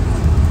with that.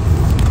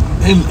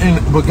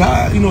 But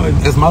God, you know,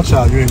 as my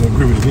child, you ain't gonna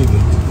agree with it either,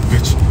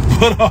 bitch.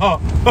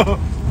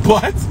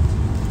 But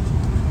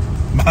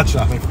my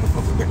child ain't gonna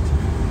fuck with that.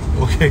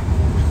 Okay.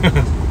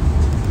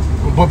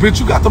 But bitch,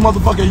 you got the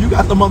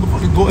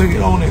motherfucker. Go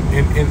ahead on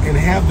and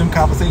have them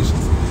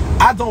conversations.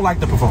 I don't like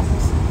the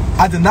performance.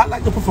 I did not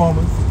like the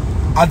performance.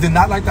 I did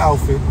not like the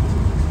outfit.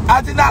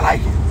 I did not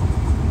like it.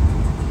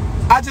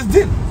 I just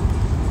didn't.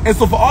 And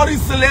so for all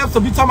these celebs to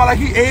be talking about like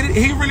he ate it,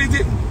 he really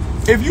didn't.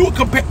 If you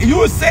compare, you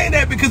were saying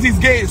that because he's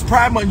gay, it's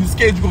Pride Month, you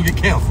scared you're gonna get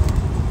canceled.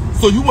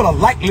 So you wanna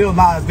like Lil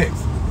Nas X.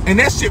 And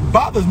that shit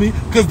bothers me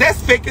because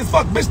that's fake as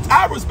fuck. Bitch,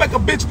 I respect a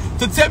bitch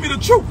to tell me the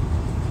truth.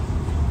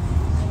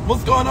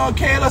 What's going on,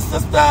 Kayla,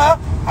 sister?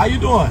 How you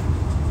doing?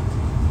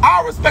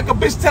 I respect a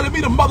bitch telling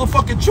me the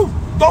motherfucking truth.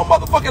 Don't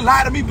motherfucking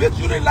lie to me, bitch.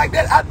 You didn't like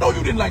that. I know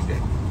you didn't like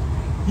that.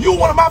 You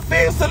one of my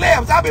favorite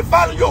celebs. I've been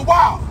following you a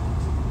while.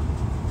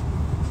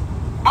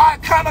 I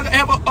kind of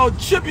have a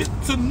tribute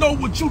to know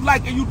what you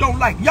like and you don't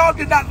like. Y'all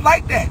did not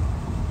like that.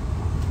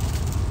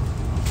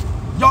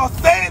 Y'all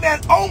saying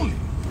that only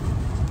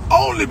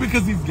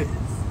because he's gay.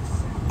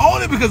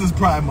 Only because it's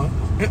Pride Month.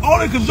 And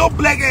only because your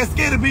black ass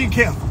scared of being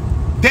canceled.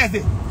 That's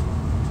it.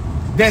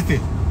 That's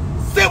it.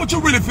 Say what you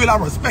really feel. I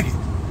respect it.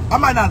 I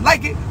might not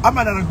like it. I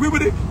might not agree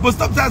with it. But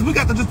sometimes we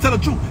got to just tell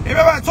the truth. If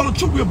everybody told the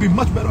truth, we'll be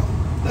much better off.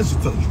 Let's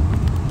just tell the truth.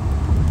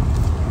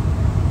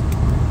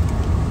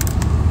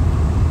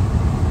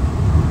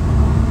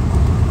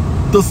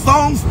 The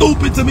song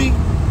stupid to me.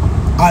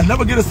 I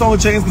never get a song a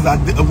chance because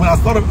when I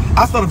saw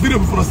the video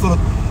before the song.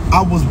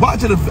 I was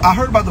watching I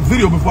heard about the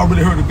video before I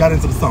really got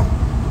into the song.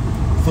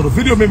 So the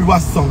video made me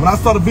watch the song. When I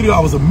saw the video, I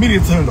was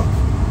immediately turned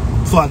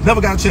off. So I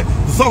never got a chance.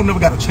 The song never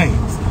got a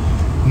chance.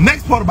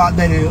 Next part about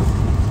that is,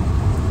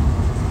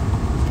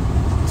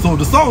 so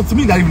the song to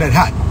me not even that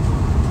hot.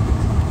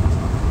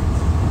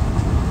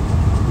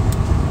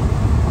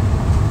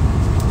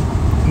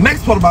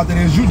 Next part about that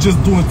is you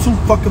just doing too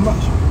fucking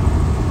much.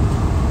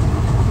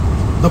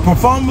 The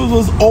performance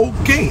was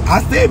okay.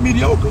 I said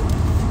mediocre.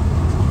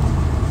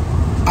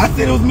 I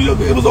said it was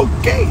mediocre. It was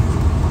okay.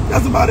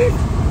 That's about it.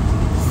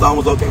 The song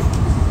was okay.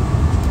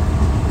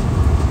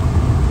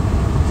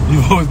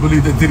 You always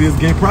believed that Diddy is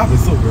gay prophet,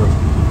 so girl,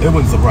 it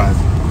wouldn't surprise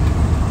me.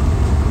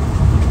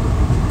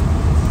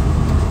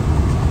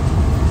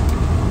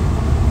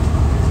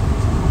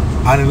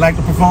 I didn't like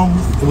the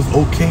performance. It was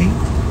okay.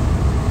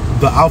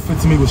 The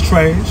outfit to me was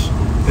trash,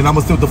 and I'm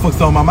gonna say what the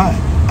fuck's on my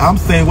mind. I'm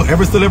saying what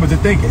every celebrity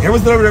thinking. Every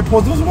celebrity that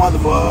posted was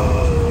wonderful.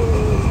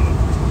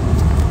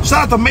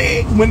 Shout out to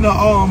Meg when the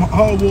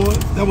her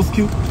awards. That was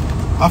cute.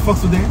 I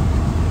fucks with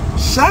that.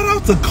 Shout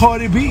out to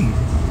Cardi B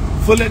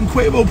for letting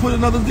Quavo put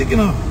another dick in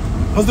her.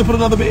 Or to put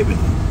another baby in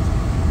her.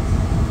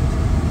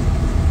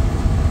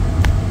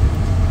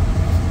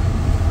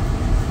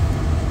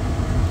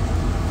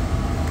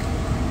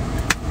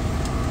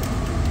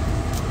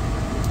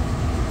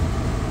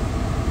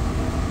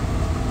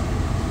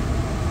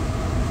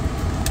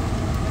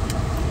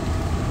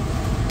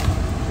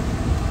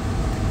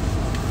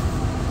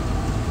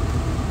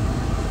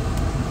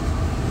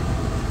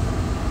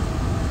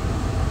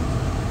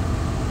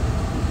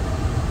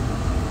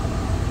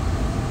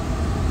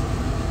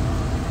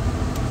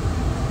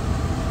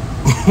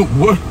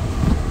 What?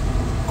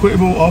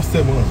 Quavo,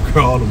 Offset, one of them.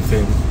 Girl, all them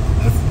saying.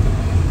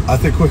 I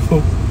said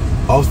Quavo,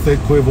 Offset,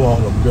 Quavo, all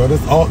of them. Girl,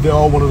 they're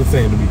all one of the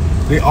same to me.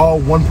 They all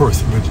one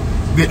person, bitch.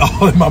 They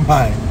all in my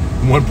mind.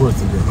 One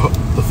person, girl.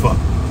 What the fuck?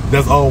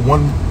 That's all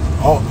one,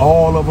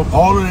 all of them.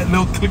 All of that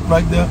little clique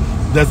right there,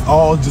 that's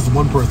all just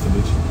one person,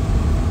 bitch.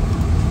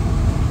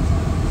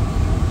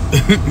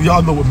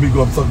 Y'all know what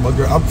Migo I'm talking about,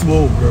 girl. I'm too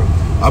old, girl.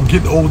 I'm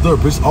getting older,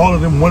 bitch. All of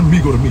them one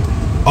Migo to me.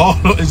 All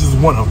of it's just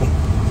one of them.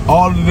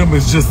 All of them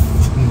is just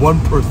one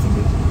person,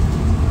 bitch.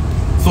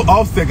 So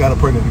Offset got her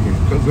pregnant again.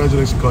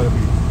 Congratulations, Cardi B.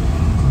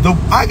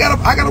 I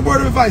got a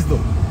word of advice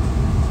though.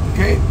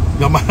 Okay?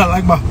 Y'all might not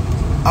like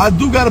I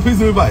do got a piece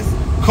of advice.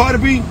 Cardi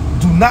B,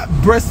 do not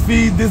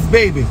breastfeed this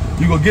baby.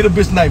 You gonna get a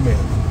bitch nightmare.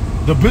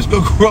 The bitch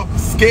gonna grow up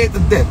scared to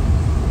death.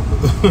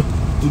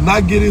 Do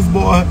not get his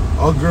boy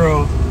or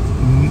girl.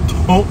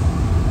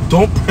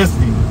 Don't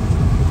breastfeed.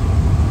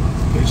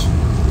 Bitch,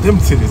 them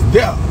titties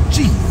there.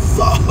 Jesus.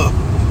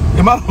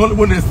 Am I the only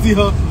one that see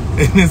her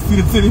and then see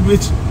the titty,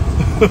 bitch?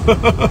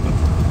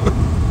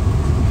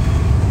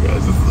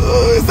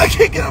 I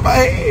can't get out of my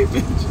head,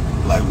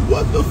 bitch. Like,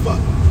 what the fuck?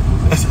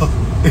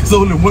 It's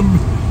only one,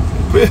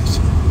 bitch.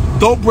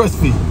 Don't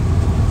breastfeed.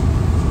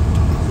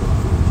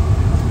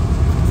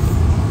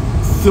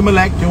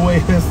 Similac your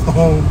ass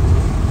home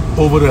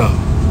over there.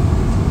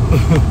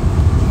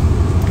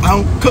 I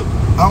don't cook,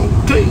 I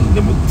don't clean.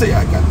 Let me tell you,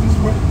 I got this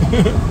right.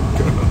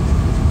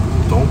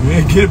 Don't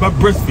get it by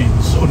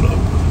breastfeeding. Show up.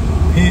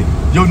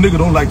 Your nigga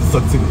don't like to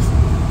suck titties.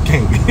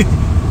 Can't be.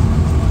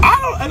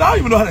 I don't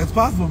even know how that's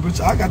possible, bitch.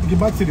 I got to get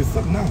my titties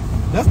sucked now.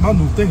 That's my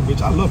new thing,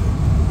 bitch. I love it.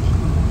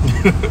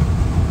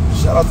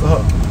 Shout out to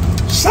her.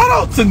 Shout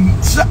out to...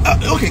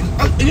 okay,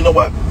 you know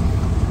what?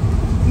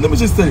 Let me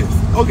just say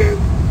this, okay?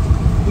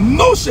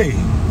 No shade.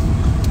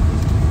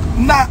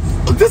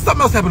 This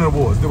something else happened in the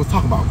awards they was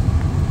talking about.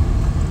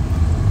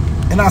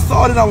 And I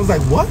saw it and I was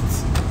like, what?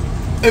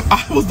 If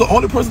I was the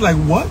only person like,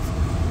 what?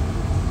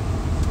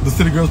 The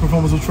City Girls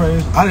performance was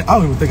trash. I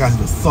don't even think I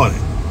even saw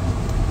that.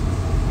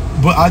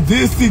 But I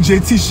did see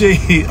JT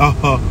shade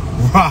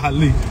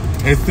Riley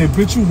and say,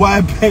 bitch, you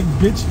wide back,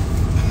 bitch.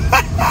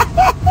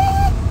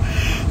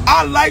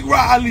 I like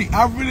Riley.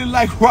 I really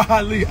like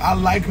Riley. I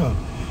like her.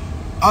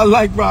 I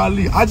like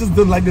Riley. I just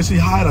didn't like that she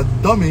hired a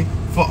dummy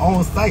for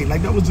on site.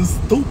 Like, that was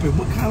just stupid.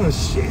 What kind of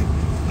shit?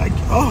 Like,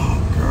 oh,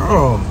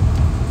 girl.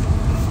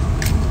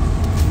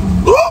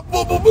 Girl,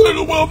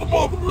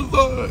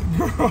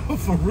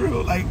 for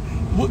real. Like,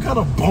 what kind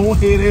of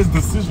bonehead ass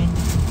decision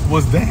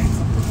was that?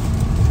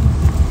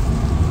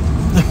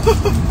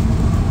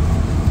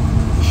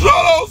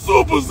 Shout out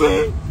Super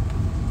Sam.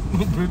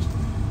 Bitch.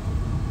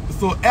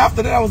 So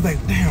after that, I was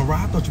like, damn, Rod,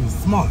 I thought you was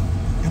smart.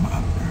 Am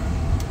I?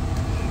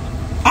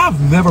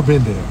 I've never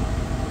been there.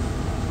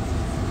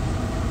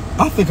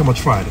 I think I'm gonna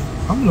try it.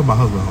 I'm gonna let my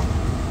husband home.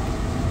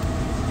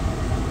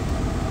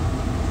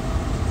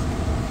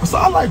 So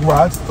I like Rod.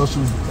 I just thought she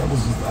was, that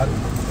was just, I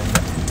didn't understand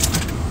that.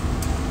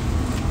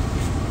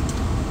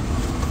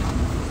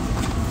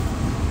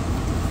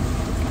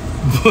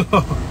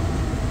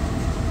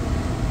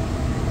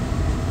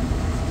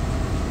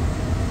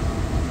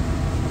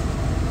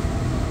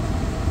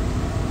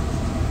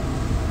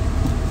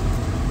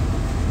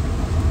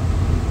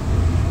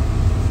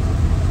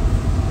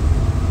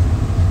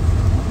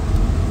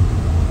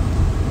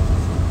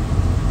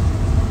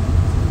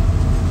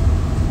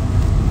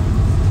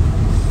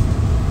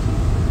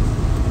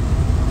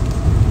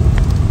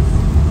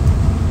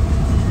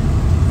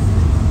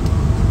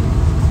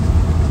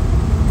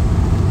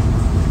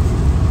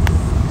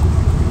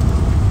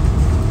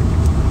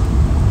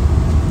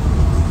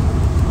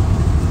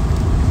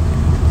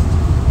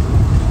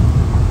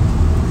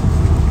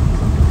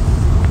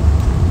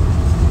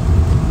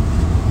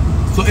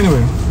 So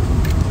anyway,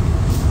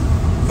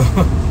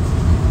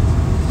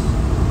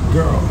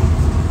 girl,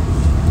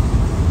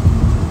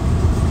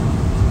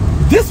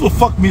 this will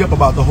fuck me up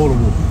about the whole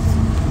awards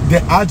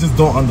that I just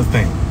don't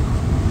understand.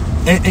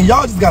 And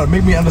y'all just gotta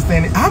make me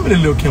understand it. How many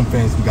Lil Kim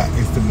fans we got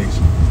in Sip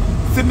Nation?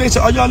 Sip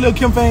Nation, are y'all Lil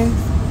Kim fans?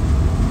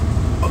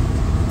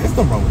 There's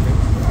nothing wrong with that.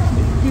 I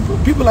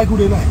mean, people like who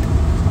they like.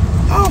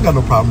 I don't got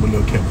no problem with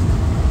Lil Kim.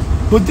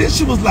 But then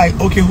she was like,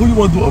 okay, who you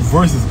wanna do a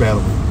versus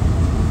battle with?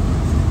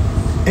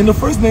 And the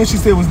first name she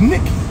said was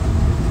Nicki.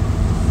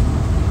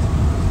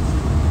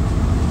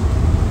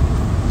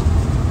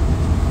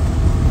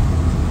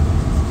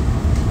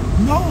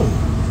 No.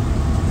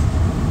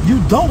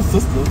 You don't,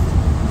 sister.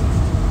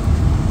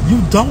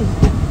 You don't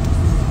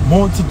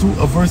want to do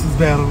a versus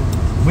battle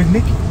with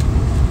Nicki.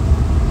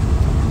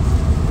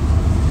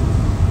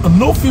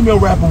 No female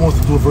rapper wants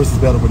to do a versus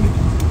battle with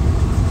Nicki.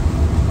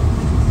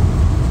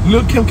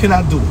 Lil Kim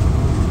cannot do it.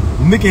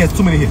 Nicki has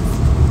too many hits.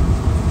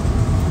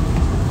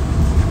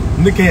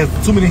 Nicki has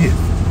too many hits,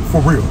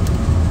 for real.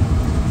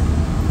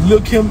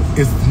 Lil Kim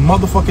is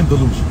motherfucking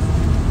delusional.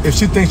 If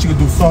she thinks she could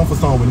do song for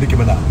song with Nicki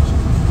Minaj,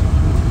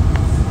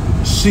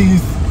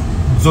 she's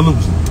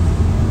delusional.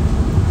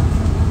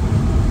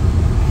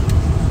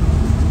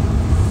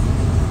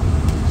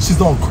 She's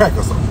on crack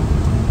or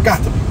something.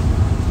 Got to be.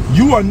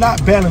 You are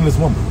not battling this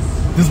woman.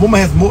 This woman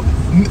has more.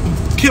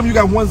 Kim, you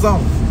got one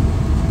song,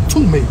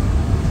 two maybe.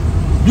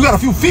 You got a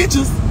few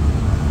features,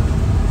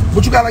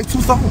 but you got like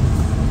 2 songs.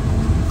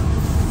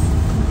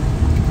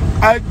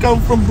 I come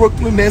from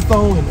Brooklyn, that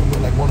song, and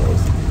then like one of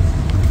those.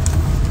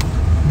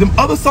 Them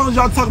other songs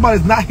y'all talk about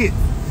is not hits.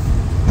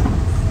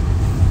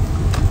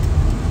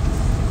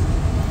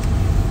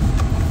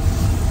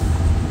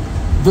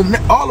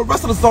 All the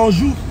rest of the songs,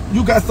 you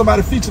got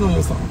somebody featuring on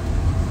your song.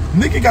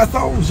 Nicki got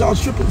songs, y'all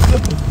tripping,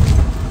 slipping.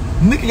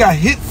 Nicki got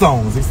hit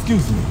songs,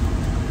 excuse me.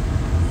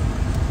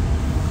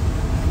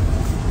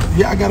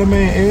 Yeah, I got a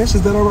man, Ash,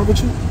 is that alright with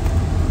you?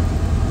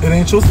 It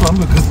ain't your son,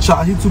 because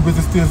child, he too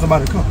busy stealing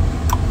somebody's car.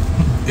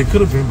 It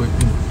could have been, but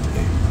you know,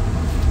 hey.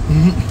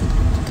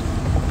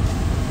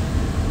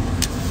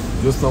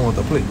 Your son wants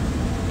to play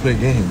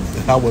games.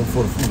 And I wasn't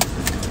for the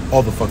food.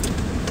 All the fucking.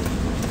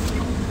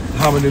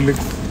 How many licks?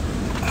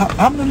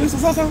 How many licks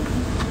was that song?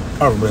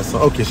 I remember that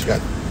song. Okay, she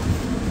got it.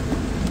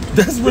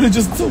 That's really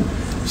just 2.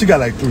 She got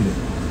like 3 then.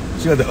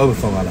 She got the other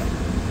song I like.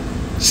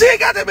 She ain't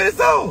got that many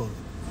songs.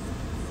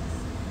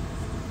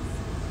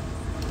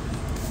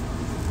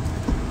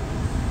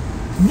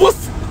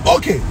 What's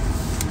okay?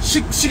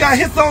 She got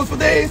hit songs for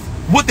days.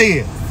 What they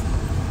is?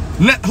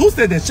 Who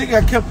said that?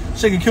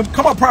 Shakie Kim.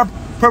 Come on,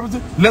 purpose.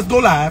 Let's go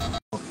live.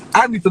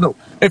 I need to know.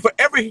 And for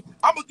every,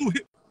 I'm gonna do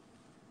hit.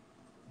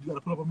 You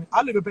gotta pull up on me.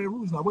 I live in Baton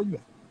Rouge now. Where you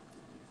at?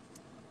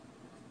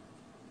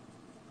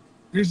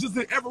 It's just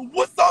in every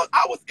what song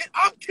I was in.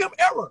 I'm Kim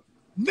era.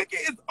 Nicki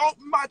is on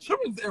my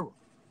children's era.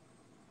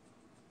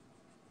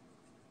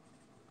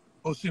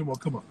 Oh, she won't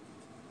come up.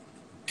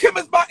 Kim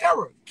is my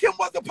era. Kim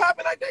wasn't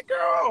popping like that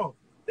girl.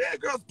 That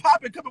girl's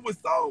popping, coming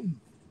with songs.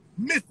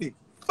 Missy,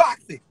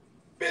 Foxy.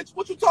 Bitch,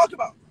 what you talking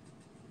about?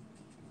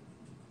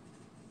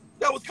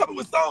 That was coming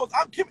with songs.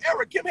 I'm Kim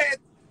era. Kim had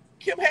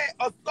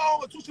a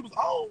song or 2 she was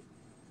on.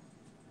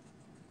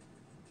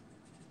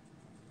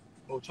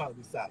 Oh, trying to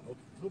be silent. Okay,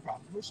 no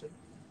problem. No shit.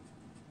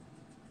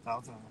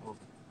 Downtown.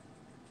 Okay.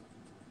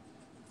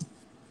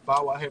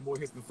 Bow Wow had more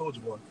hits than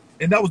Soulja Boy.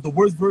 And that was the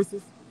worst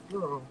verses?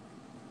 Girl.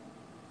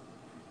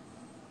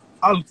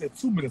 I looked at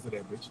 2 minutes of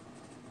that bitch.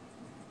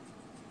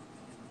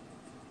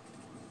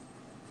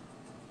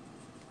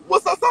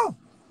 What's that song?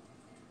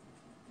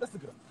 Let's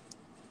look it up.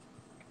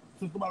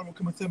 Since nobody will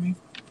come and tell me,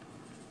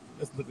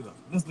 let's look it up.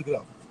 Let's look it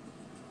up.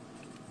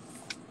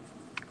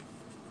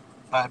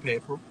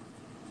 iPad Pro.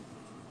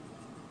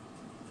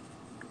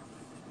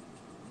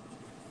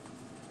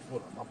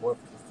 Hold on, my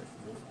boyfriend just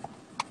texted me.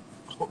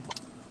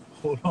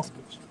 Hold on,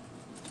 bitch.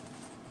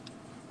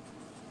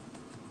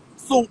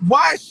 So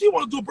why she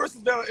want to do a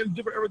versus battle in a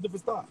different era,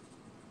 different style?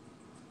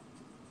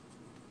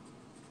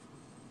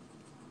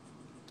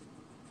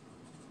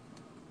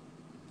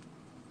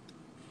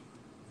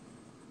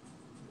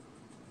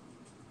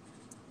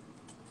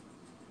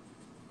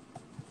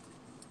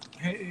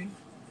 Hey,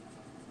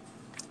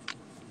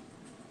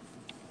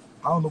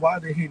 I don't know why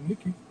they hate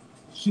Nicki.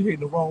 She hating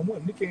the wrong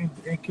one. Nicki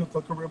ain't killed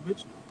her career,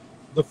 bitch.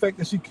 The fact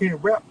that she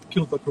can't rap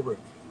killed her career.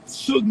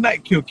 Suge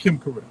Knight killed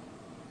Kim's career.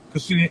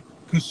 Cause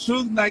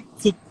Suge Knight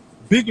took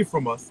Biggie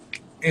from us,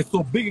 and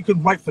so Biggie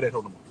couldn't write for that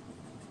no more.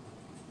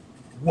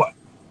 What?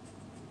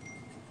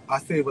 I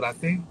say what I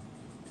say.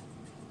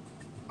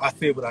 I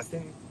say what I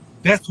say.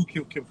 That's who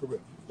killed Kim's career.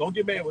 Don't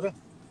get mad with us.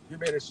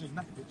 Get mad at Suge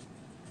Knight, bitch.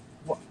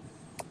 What?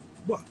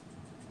 What?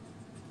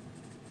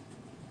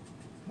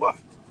 What?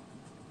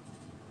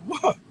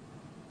 What?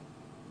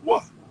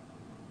 What?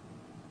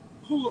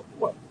 Who?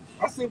 What?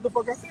 I said what the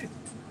fuck I said.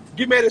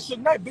 Get mad at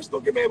Suge Knight, bitch.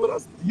 Don't get mad with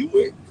us.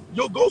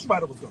 Your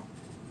ghostwriter was gone.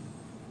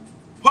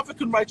 Puffy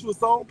couldn't write you a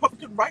song. Puffy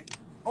couldn't write.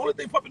 Only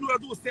thing Puffy knew how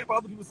to do was sample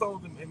other people's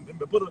songs and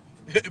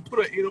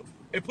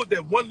put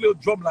that one little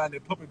drum line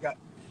that Puffy got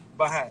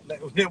behind.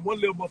 Like that one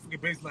little motherfucking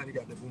bass line he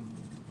got that boom.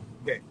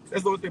 Yeah,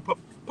 that's the only thing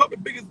Puffy's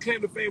biggest claim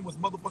to fame was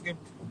motherfucking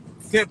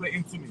sampling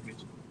Into Me,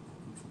 bitch.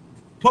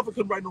 Puffy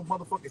couldn't write no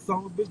motherfucking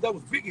songs, bitch. That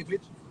was Biggie,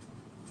 bitch.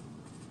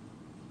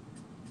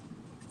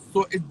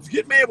 So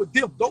get mad with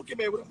them. Don't get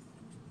mad with us.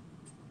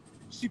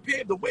 She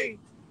paved the way.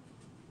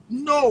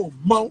 No,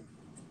 Mo.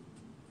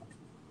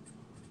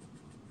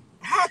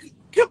 How could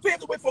Kim pave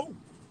the way for who?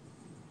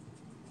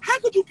 How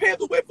could you pave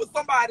the way for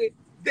somebody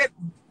that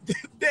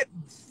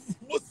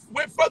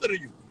went further than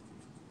you?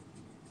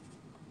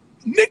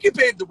 Nicki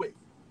paved the way.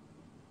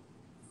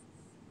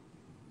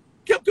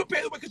 Kim could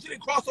pave the way because she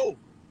didn't cross over.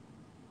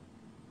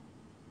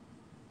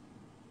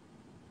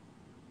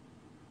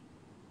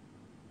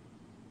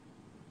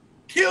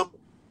 Kim.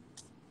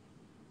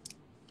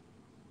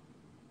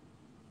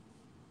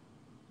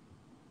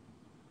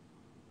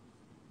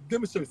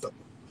 Let me show you something.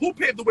 Who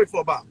paved the way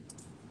for Obama?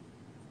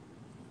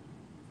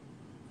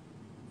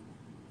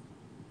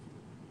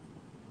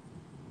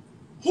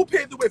 Who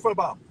paved the way for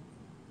Obama?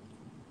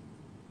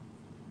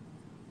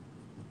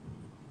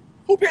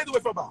 Who paved the way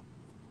for Obama?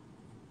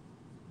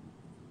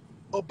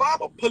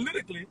 Obama,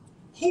 politically,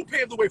 who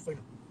paved the way for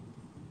him?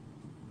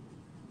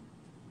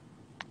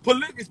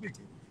 Politically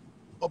speaking,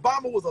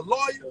 Obama was a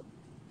lawyer.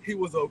 He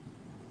was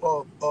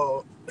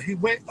he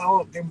went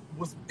and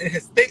was in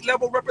his state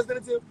level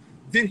representative.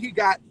 Then he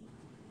didn't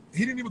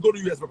even go to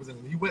U.S.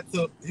 representative. He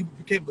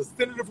became the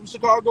senator from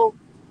Chicago,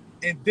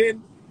 and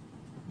then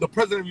the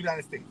president of the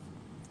United States.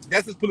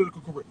 That's his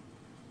political career.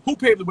 Who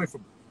paved the way for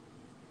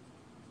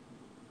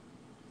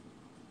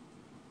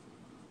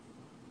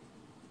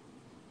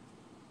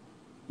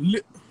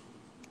him?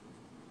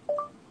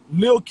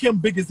 Lil Kim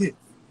biggest hits.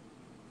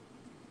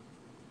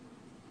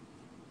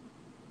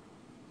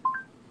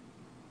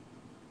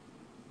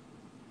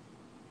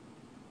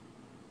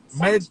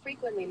 Songs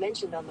frequently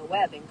mentioned on the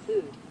web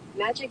include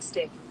Magic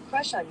Stick,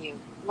 Crush on You,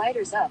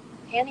 Lighters Up,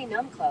 Handy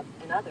Numb Club,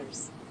 and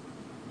others.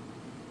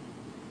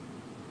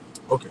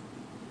 Okay.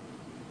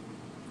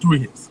 3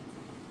 hits.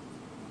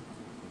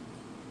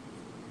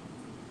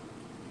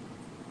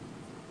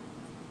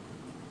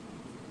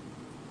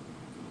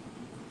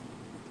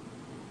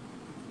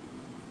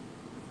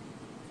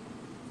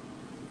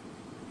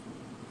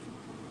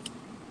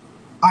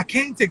 I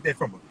can't take that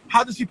from her.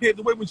 How did she pave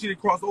the way when she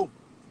didn't cross over?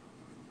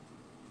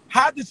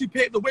 How did she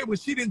pave the way when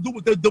she didn't do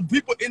what the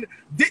people in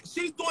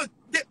she's doing?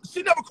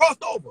 She never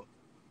crossed over.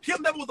 Kim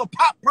never was a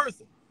pop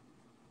person.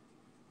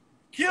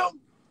 Kim,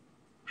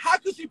 how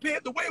could she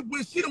pave the way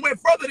when she done went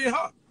further than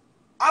her?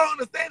 I don't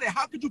understand that.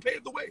 How could you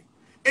pave the way?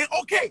 And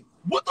okay,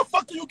 what the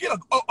fuck do you get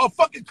a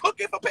fucking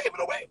cookie for paving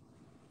the way?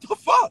 The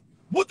fuck?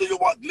 What do you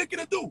want Licking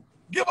to do?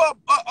 Give her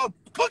a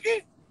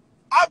cookie?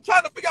 I'm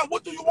trying to figure out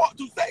what do you want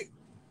to say.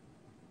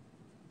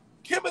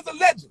 Kim is a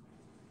legend.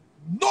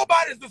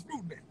 Nobody's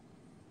disputing that.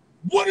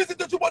 What is it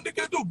that you want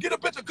Nicki to do? Get a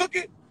bitch a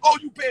cookie? Oh,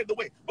 you paved the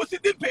way. But she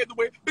didn't pave the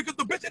way because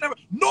the bitch ain't never.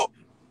 No,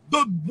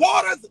 the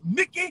waters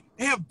Nicki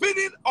have been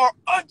in are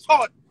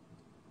uncharted.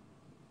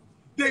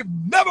 They've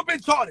never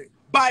been charted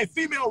by a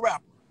female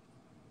rapper.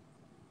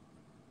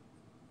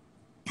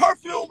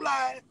 Perfume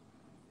line,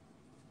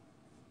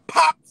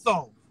 pop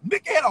song.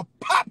 Nicki had a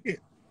pop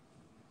hit.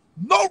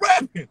 No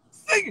rapping,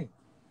 singing.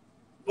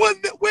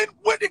 When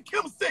did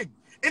Kim sing?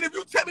 And if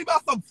you tell me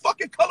about some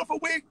fucking colorful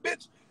wig,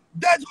 bitch,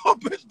 that's your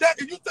bitch.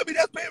 If you tell me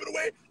that's paving the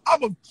way,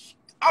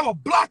 I'ma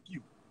block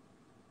you.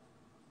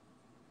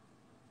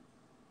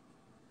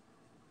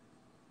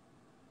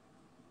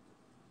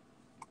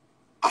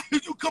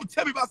 You come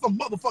tell me about some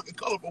motherfucking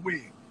colorful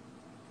wig,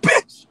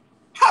 bitch.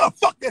 How the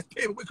fuck that's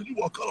paving the way? Because you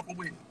want a colorful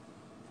wig.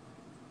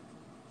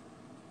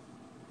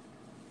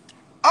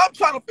 I'm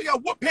trying to figure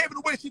out what paving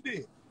the way she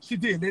did. She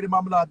did. Lady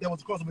Marmalade, that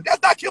was across the way.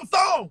 That's not Kim's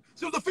song.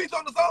 She was a feature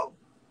on the song.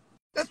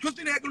 That's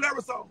Christina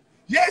Aguilera's song.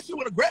 Yeah, she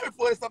won a Grammy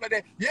for it and stuff like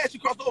that. Yeah, she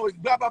crossed over,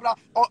 blah, blah, blah,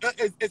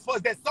 as far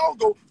as that song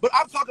goes. But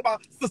I'm talking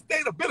about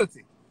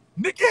sustainability.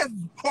 Nicki has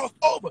crossed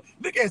over.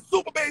 Nicki has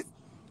super bass,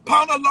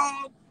 Pound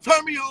Along,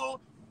 Turn Me On,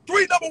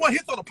 3 #1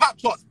 hits on the pop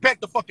charts, back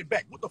to fucking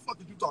back. What the fuck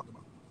is you talking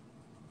about?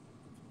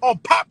 On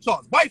pop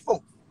charts, white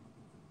folks.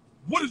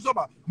 What are you talking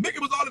about? Mickey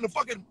was all in the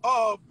fucking,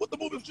 what the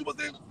movie she was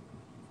in?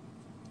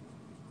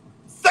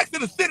 Sex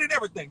in the City and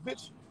everything,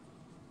 bitch.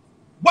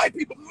 White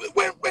people,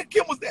 where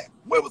Kim was that?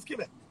 Where was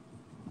Kim at?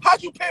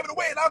 How'd you paving the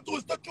way and I'm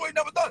doing stuff you ain't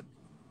never done?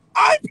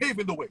 I'm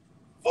paving the way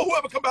for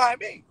whoever come behind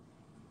me.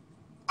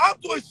 I'm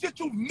doing shit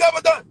you've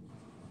never done.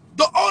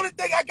 The only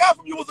thing I got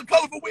from you was a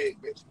colorful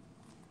wig, bitch.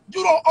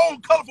 You don't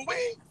own colorful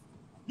wigs.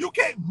 You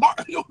can't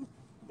mark you.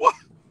 What?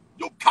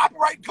 You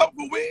copyright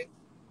colorful wigs?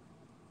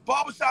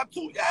 Barbershop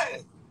too, yeah.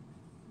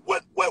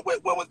 What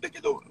was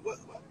Nicki doing? What?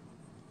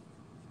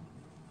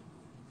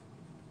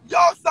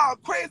 Y'all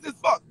sound crazy as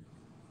fuck.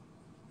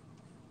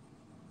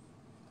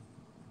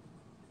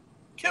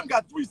 Kim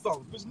got 3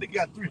 songs, bitch. Nicki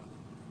got 3.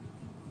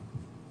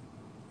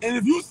 And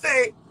if you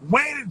say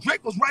Wayne and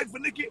Drake was writing for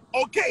Nicki,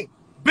 okay.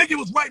 Biggie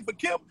was writing for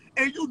Kim,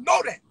 and you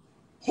know that.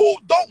 Who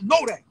don't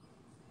know that?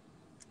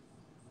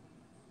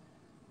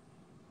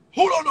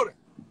 Who don't know that?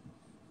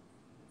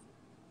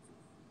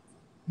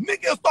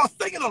 Nicki will start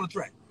singing on the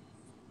track.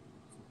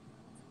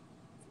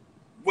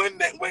 When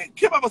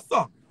Kim have a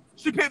song,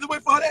 she paved the way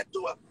for her that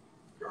too.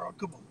 Girl,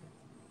 come on.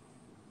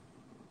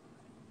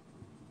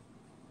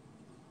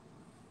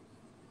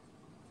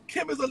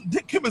 Kim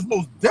is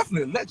most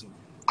definitely a legend.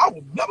 I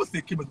will never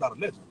say Kim is not a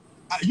legend.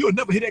 You'll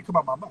never hear that come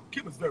out of my mouth.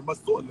 Kim is very much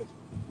so a legend.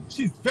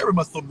 She's very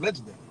much so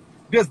legendary.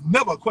 There's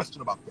never a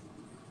question about that.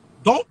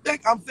 Don't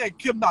think I'm saying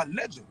Kim not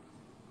legend.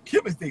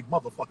 Kim is a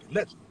motherfucking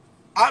legend.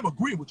 I'm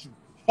agreeing with you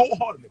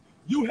wholeheartedly.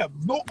 You have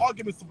no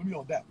arguments with me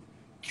on that.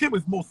 Kim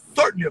is most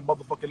certainly a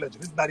motherfucking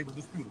legend. It's not even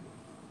disputable.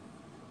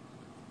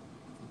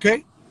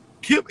 Okay?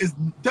 Kim is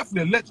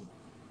definitely a legend.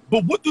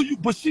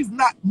 But she's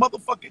not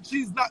motherfucking,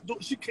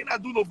 she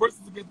cannot do no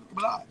verses against Nicki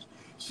Minaj.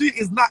 She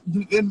is not,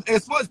 and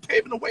as far as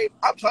paving the way,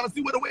 I'm trying to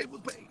see where the way was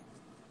paved.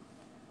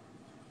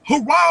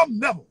 Haram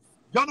Neville.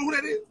 Y'all know who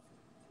that is?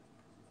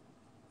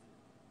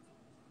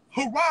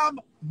 Haram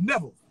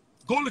Neville.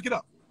 Go look it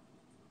up.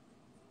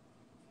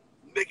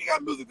 Nicki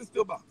got music that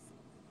still bounce.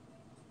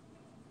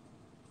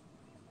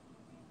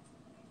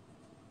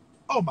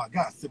 Oh my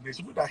God, Sip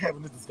Nation, we're not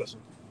having this discussion.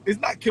 It's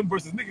not Kim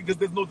versus Nicki because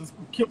there's no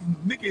dispute.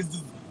 Nicki is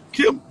just,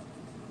 Kim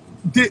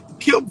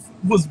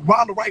was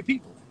around the right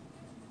people.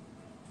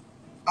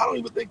 I don't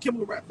even think Kim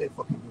will rap that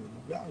fucking good.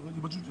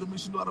 But I mean,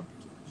 she know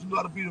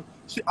how to beat her.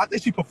 I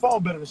think she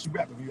performed better than she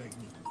rapped, if you ask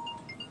me.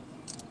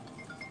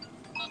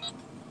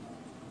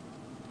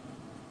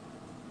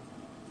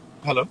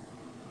 Hello?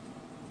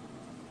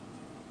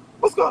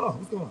 What's going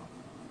on?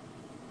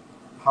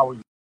 How are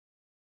you?